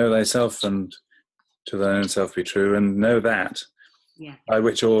know thyself, and to thine own self be true, and know that by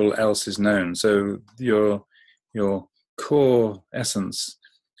which all else is known. So your core essence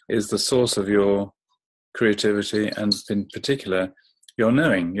is the source of your creativity, and in particular your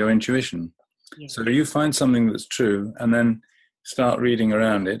knowing, your intuition. So you find something that's true and then start reading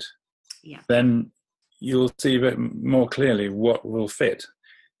around it, then you'll see a bit more clearly what will fit.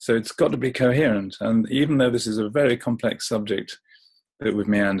 So it's got to be coherent. And even though this is a very complex subject that we've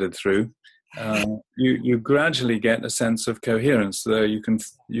meandered through, you gradually get a sense of coherence, so you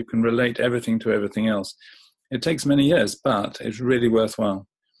can relate everything to everything else. It takes many years, but it's really worthwhile.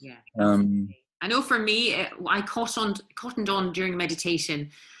 I know for me, I cottoned on during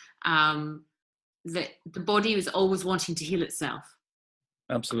meditation that the body was always wanting to heal itself.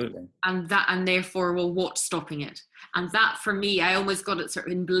 Absolutely. And therefore, well, what's stopping it? And that for me, I almost got it sort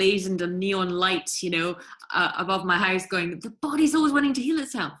of emblazoned on neon lights, above my house, going, the body's always wanting to heal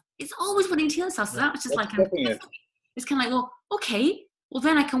itself. It's always wanting to heal itself. So that was just it's kind of like, well, okay, well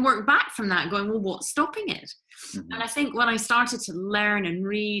then I can work back from that, going, well, what's stopping it? Mm-hmm. And I think when I started to learn and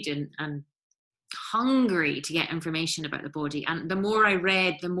read and hungry to get information about the body, and the more I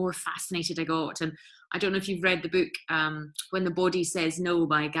read, the more fascinated I got. And I don't know if you've read the book When the Body Says No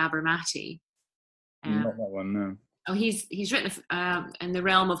by Gabor Mate. Not that one, no. Oh, he's written in the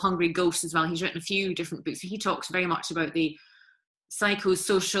realm of hungry ghosts as well. He's written a few different books. He talks very much about the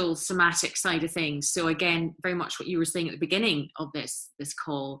psychosocial somatic side of things. So again, very much what you were saying at the beginning of this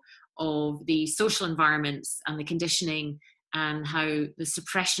call, of the social environments and the conditioning, and how the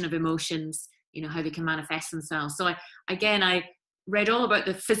suppression of emotions, how they can manifest themselves. So I read all about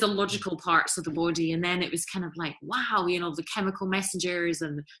the physiological parts of the body, and then it was kind of like, wow, the chemical messengers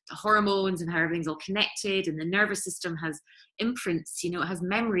and the hormones and how everything's all connected, and the nervous system has imprints, it has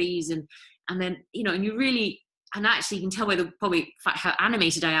memories, and then, and you really, and actually you can tell by probably how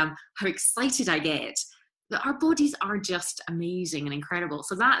animated I am, how excited I get, that our bodies are just amazing and incredible.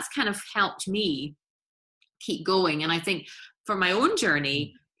 So that's kind of helped me keep going. And I think for my own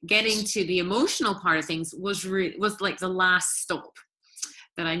journey, getting to the emotional part of things was like the last stop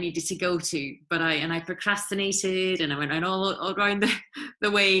that I needed to go to. But I procrastinated, and I went all around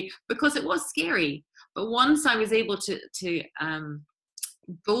the way, because it was scary. But once I was able to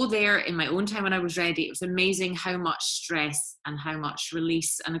go there in my own time when I was ready, it was amazing how much stress and how much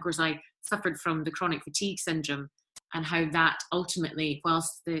release. And of course, I suffered from the chronic fatigue syndrome, and how that ultimately,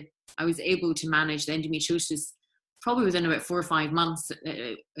 whilst I was able to manage the endometriosis, probably within about 4 or 5 months,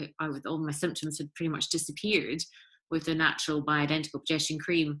 all my symptoms had pretty much disappeared with the natural bioidentical progesterone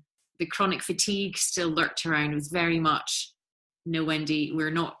cream. the chronic fatigue still lurked around. It was very much, no, Wendy,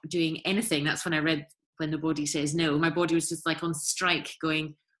 we're not doing anything. That's when I read When the Body Says No. My body was just like on strike,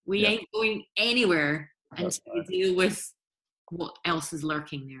 going, we ain't going anywhere until we deal with what else is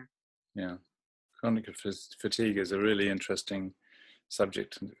lurking there. Yeah. Chronic fatigue is a really interesting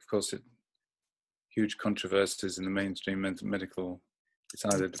subject. And of course, huge controversies in the mainstream medical. It's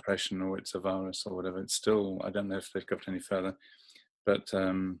either depression or it's a virus or whatever. It's still, I don't know if they've got any further, but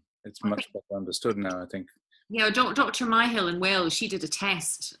it's much better understood now, I think. Yeah, Dr Myhill in Wales, she did a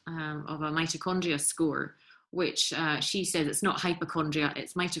test of a mitochondria score, which she says it's not hypochondria,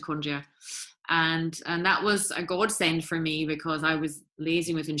 it's mitochondria. And that was a godsend for me, because I was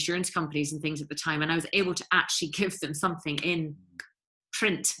liaising with insurance companies and things at the time, and I was able to actually give them something in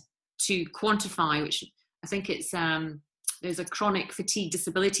print to quantify, which I think it's, there's a chronic fatigue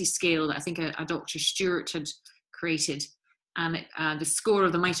disability scale that I think a Dr. Stewart had created. And the score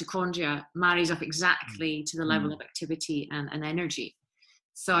of the mitochondria marries up exactly to the level of activity and energy.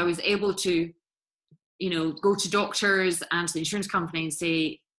 So I was able to, go to doctors and to the insurance company and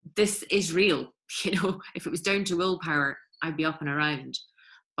say, this is real. If it was down to willpower, I'd be up and around.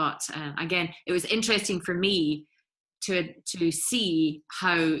 But again, it was interesting for me to see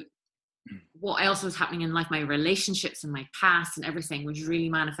how what else was happening in life, my relationships and my past and everything was really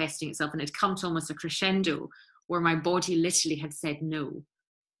manifesting itself. And it'd come to almost a crescendo where my body literally had said no,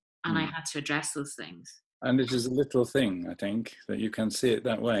 and I had to address those things. And it is a little thing, I think, that you can see it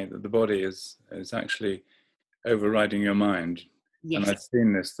that way, that the body is actually overriding your mind. Yes. And I've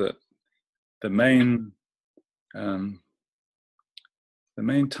seen this, that the main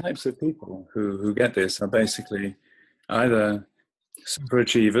types of people who get this are basically either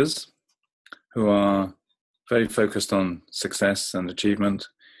superachievers who are very focused on success and achievement,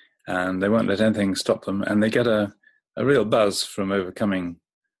 and they won't let anything stop them, and they get a real buzz from overcoming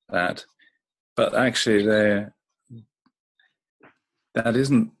that. But actually, they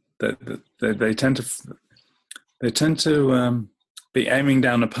tend to be aiming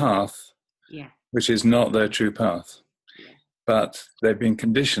down a path, which is not their true path. But they've been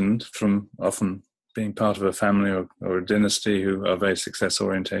conditioned from often being part of a family or a dynasty who are very success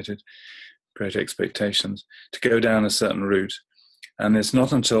orientated, great expectations, to go down a certain route. And it's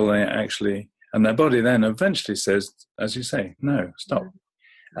not until they actually, and their body then eventually says, as you say, no, stop.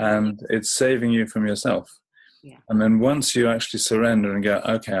 And it's saving you from yourself. Yeah. And then once you actually surrender and go,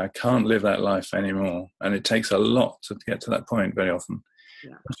 okay, I can't live that life anymore. And it takes a lot to get to that point very often.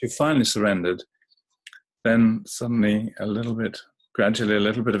 Yeah. Once you've finally surrendered, then suddenly gradually a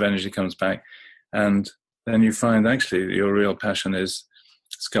little bit of energy comes back. And then you find actually your real passion is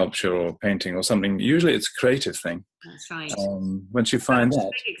sculpture or painting or something. Usually it's a creative thing. That's right. Once you find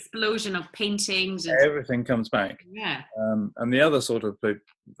that, big explosion of paintings, everything comes back. Yeah. And the other sort of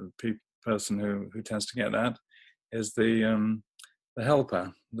person who tends to get that is the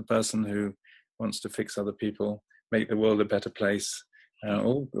helper, the person who wants to fix other people, make the world a better place,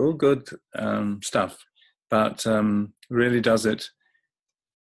 all good stuff, but really does it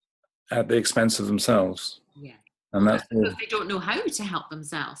at the expense of themselves. Yeah. And that's because they don't know how to help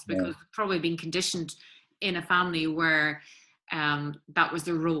themselves, because they've probably been conditioned in a family where that was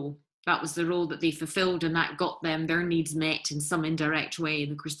their role. That was the role that they fulfilled, and that got them their needs met in some indirect way.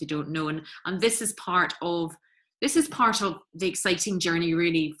 And of course, they don't know. And this is part of the exciting journey,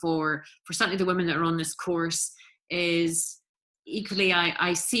 really, for certainly the women that are on this course. Is equally,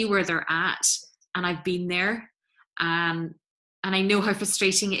 I see where they're at, and I've been there, and I know how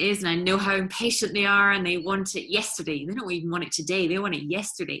frustrating it is, and I know how impatient they are, and they want it yesterday. They don't even want it today; they want it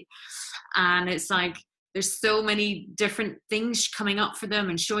yesterday. And it's like, there's so many different things coming up for them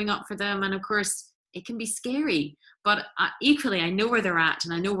and showing up for them. And of course, it can be scary. But equally, I know where they're at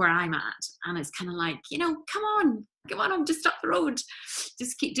and I know where I'm at. And it's kind of like, come on, I'm just up the road.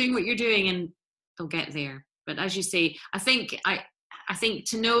 Just keep doing what you're doing and they'll get there. But as you say, I think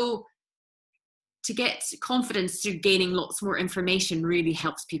to get confidence through gaining lots more information really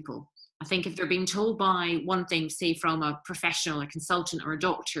helps people. I think if they're being told by one thing, say from a professional, a consultant or a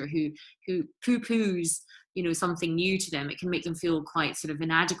doctor who poo-poos, something new to them, it can make them feel quite sort of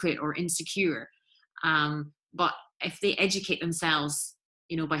inadequate or insecure. But if they educate themselves,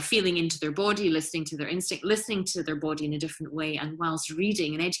 by feeling into their body, listening to their instinct, listening to their body in a different way, and whilst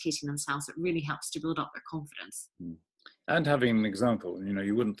reading and educating themselves, it really helps to build up their confidence. And having an example,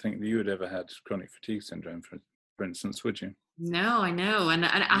 you wouldn't think that you had ever had chronic fatigue syndrome, for instance, would you? No, I know. And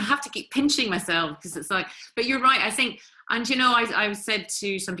I have to keep pinching myself, because it's like, but you're right, I think. And, I said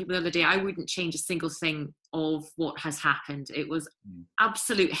to some people the other day, I wouldn't change a single thing of what has happened. It was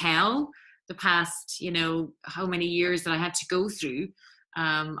absolute hell the past, how many years that I had to go through.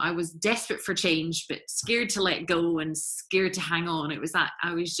 I was desperate for change, but scared to let go and scared to hang on. It was that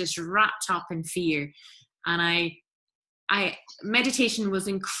I was just wrapped up in fear. And meditation was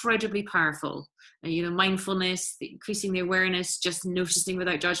incredibly powerful. Mindfulness, increasing the awareness, just noticing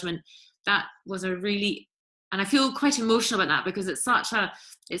without judgment. That was and I feel quite emotional about that, because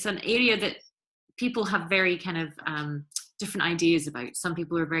it's an area that people have very kind of different ideas about. Some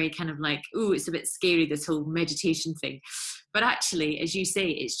people are very kind of like, oh, it's a bit scary, this whole meditation thing. But actually, as you say,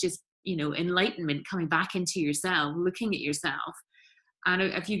 it's just, enlightenment, coming back into yourself, looking at yourself. And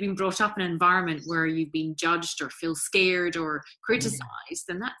if you've been brought up in an environment where you've been judged or feel scared or criticized,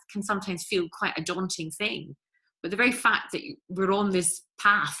 then that can sometimes feel quite a daunting thing. But the very fact that we're on this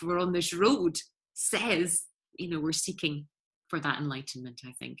path, we're on this road, says, we're seeking for that enlightenment,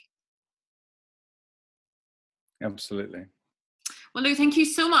 I think. Absolutely. Well, Lou, thank you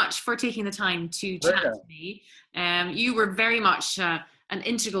so much for taking the time to chat to me. You were very much an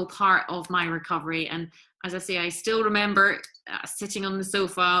integral part of my recovery. And as I say, I still remember sitting on the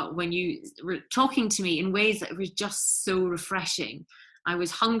sofa when you were talking to me in ways that were just so refreshing. I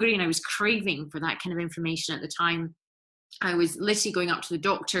was hungry and I was craving for that kind of information at the time. I was literally going up to the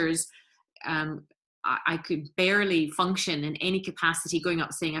doctors. I could barely function in any capacity, going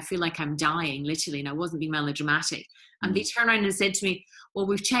up saying, I feel like I'm dying, literally, and I wasn't being melodramatic. And they turned around and said to me, well,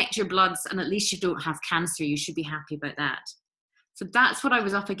 we've checked your bloods and at least you don't have cancer. You should be happy about that. So that's what I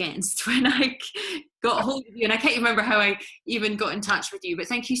was up against when I got hold of you. And I can't remember how I even got in touch with you, but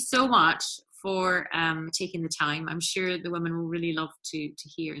thank you so much for taking the time. I'm sure the women will really love to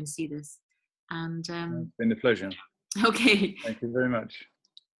hear and see this. And it's been a pleasure. Okay. Thank you very much.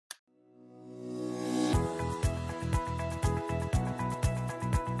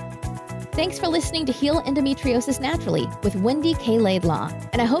 Thanks for listening to Heal Endometriosis Naturally with Wendy K Laidlaw.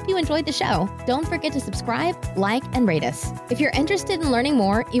 And I hope you enjoyed the show. Don't forget to subscribe, like, and rate us. If you're interested in learning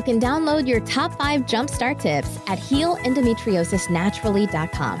more, you can download your top 5 jumpstart tips at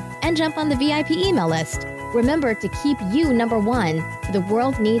healendometriosisnaturally.com and jump on the VIP email list. Remember to keep you number one. The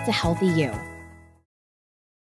world needs a healthy you.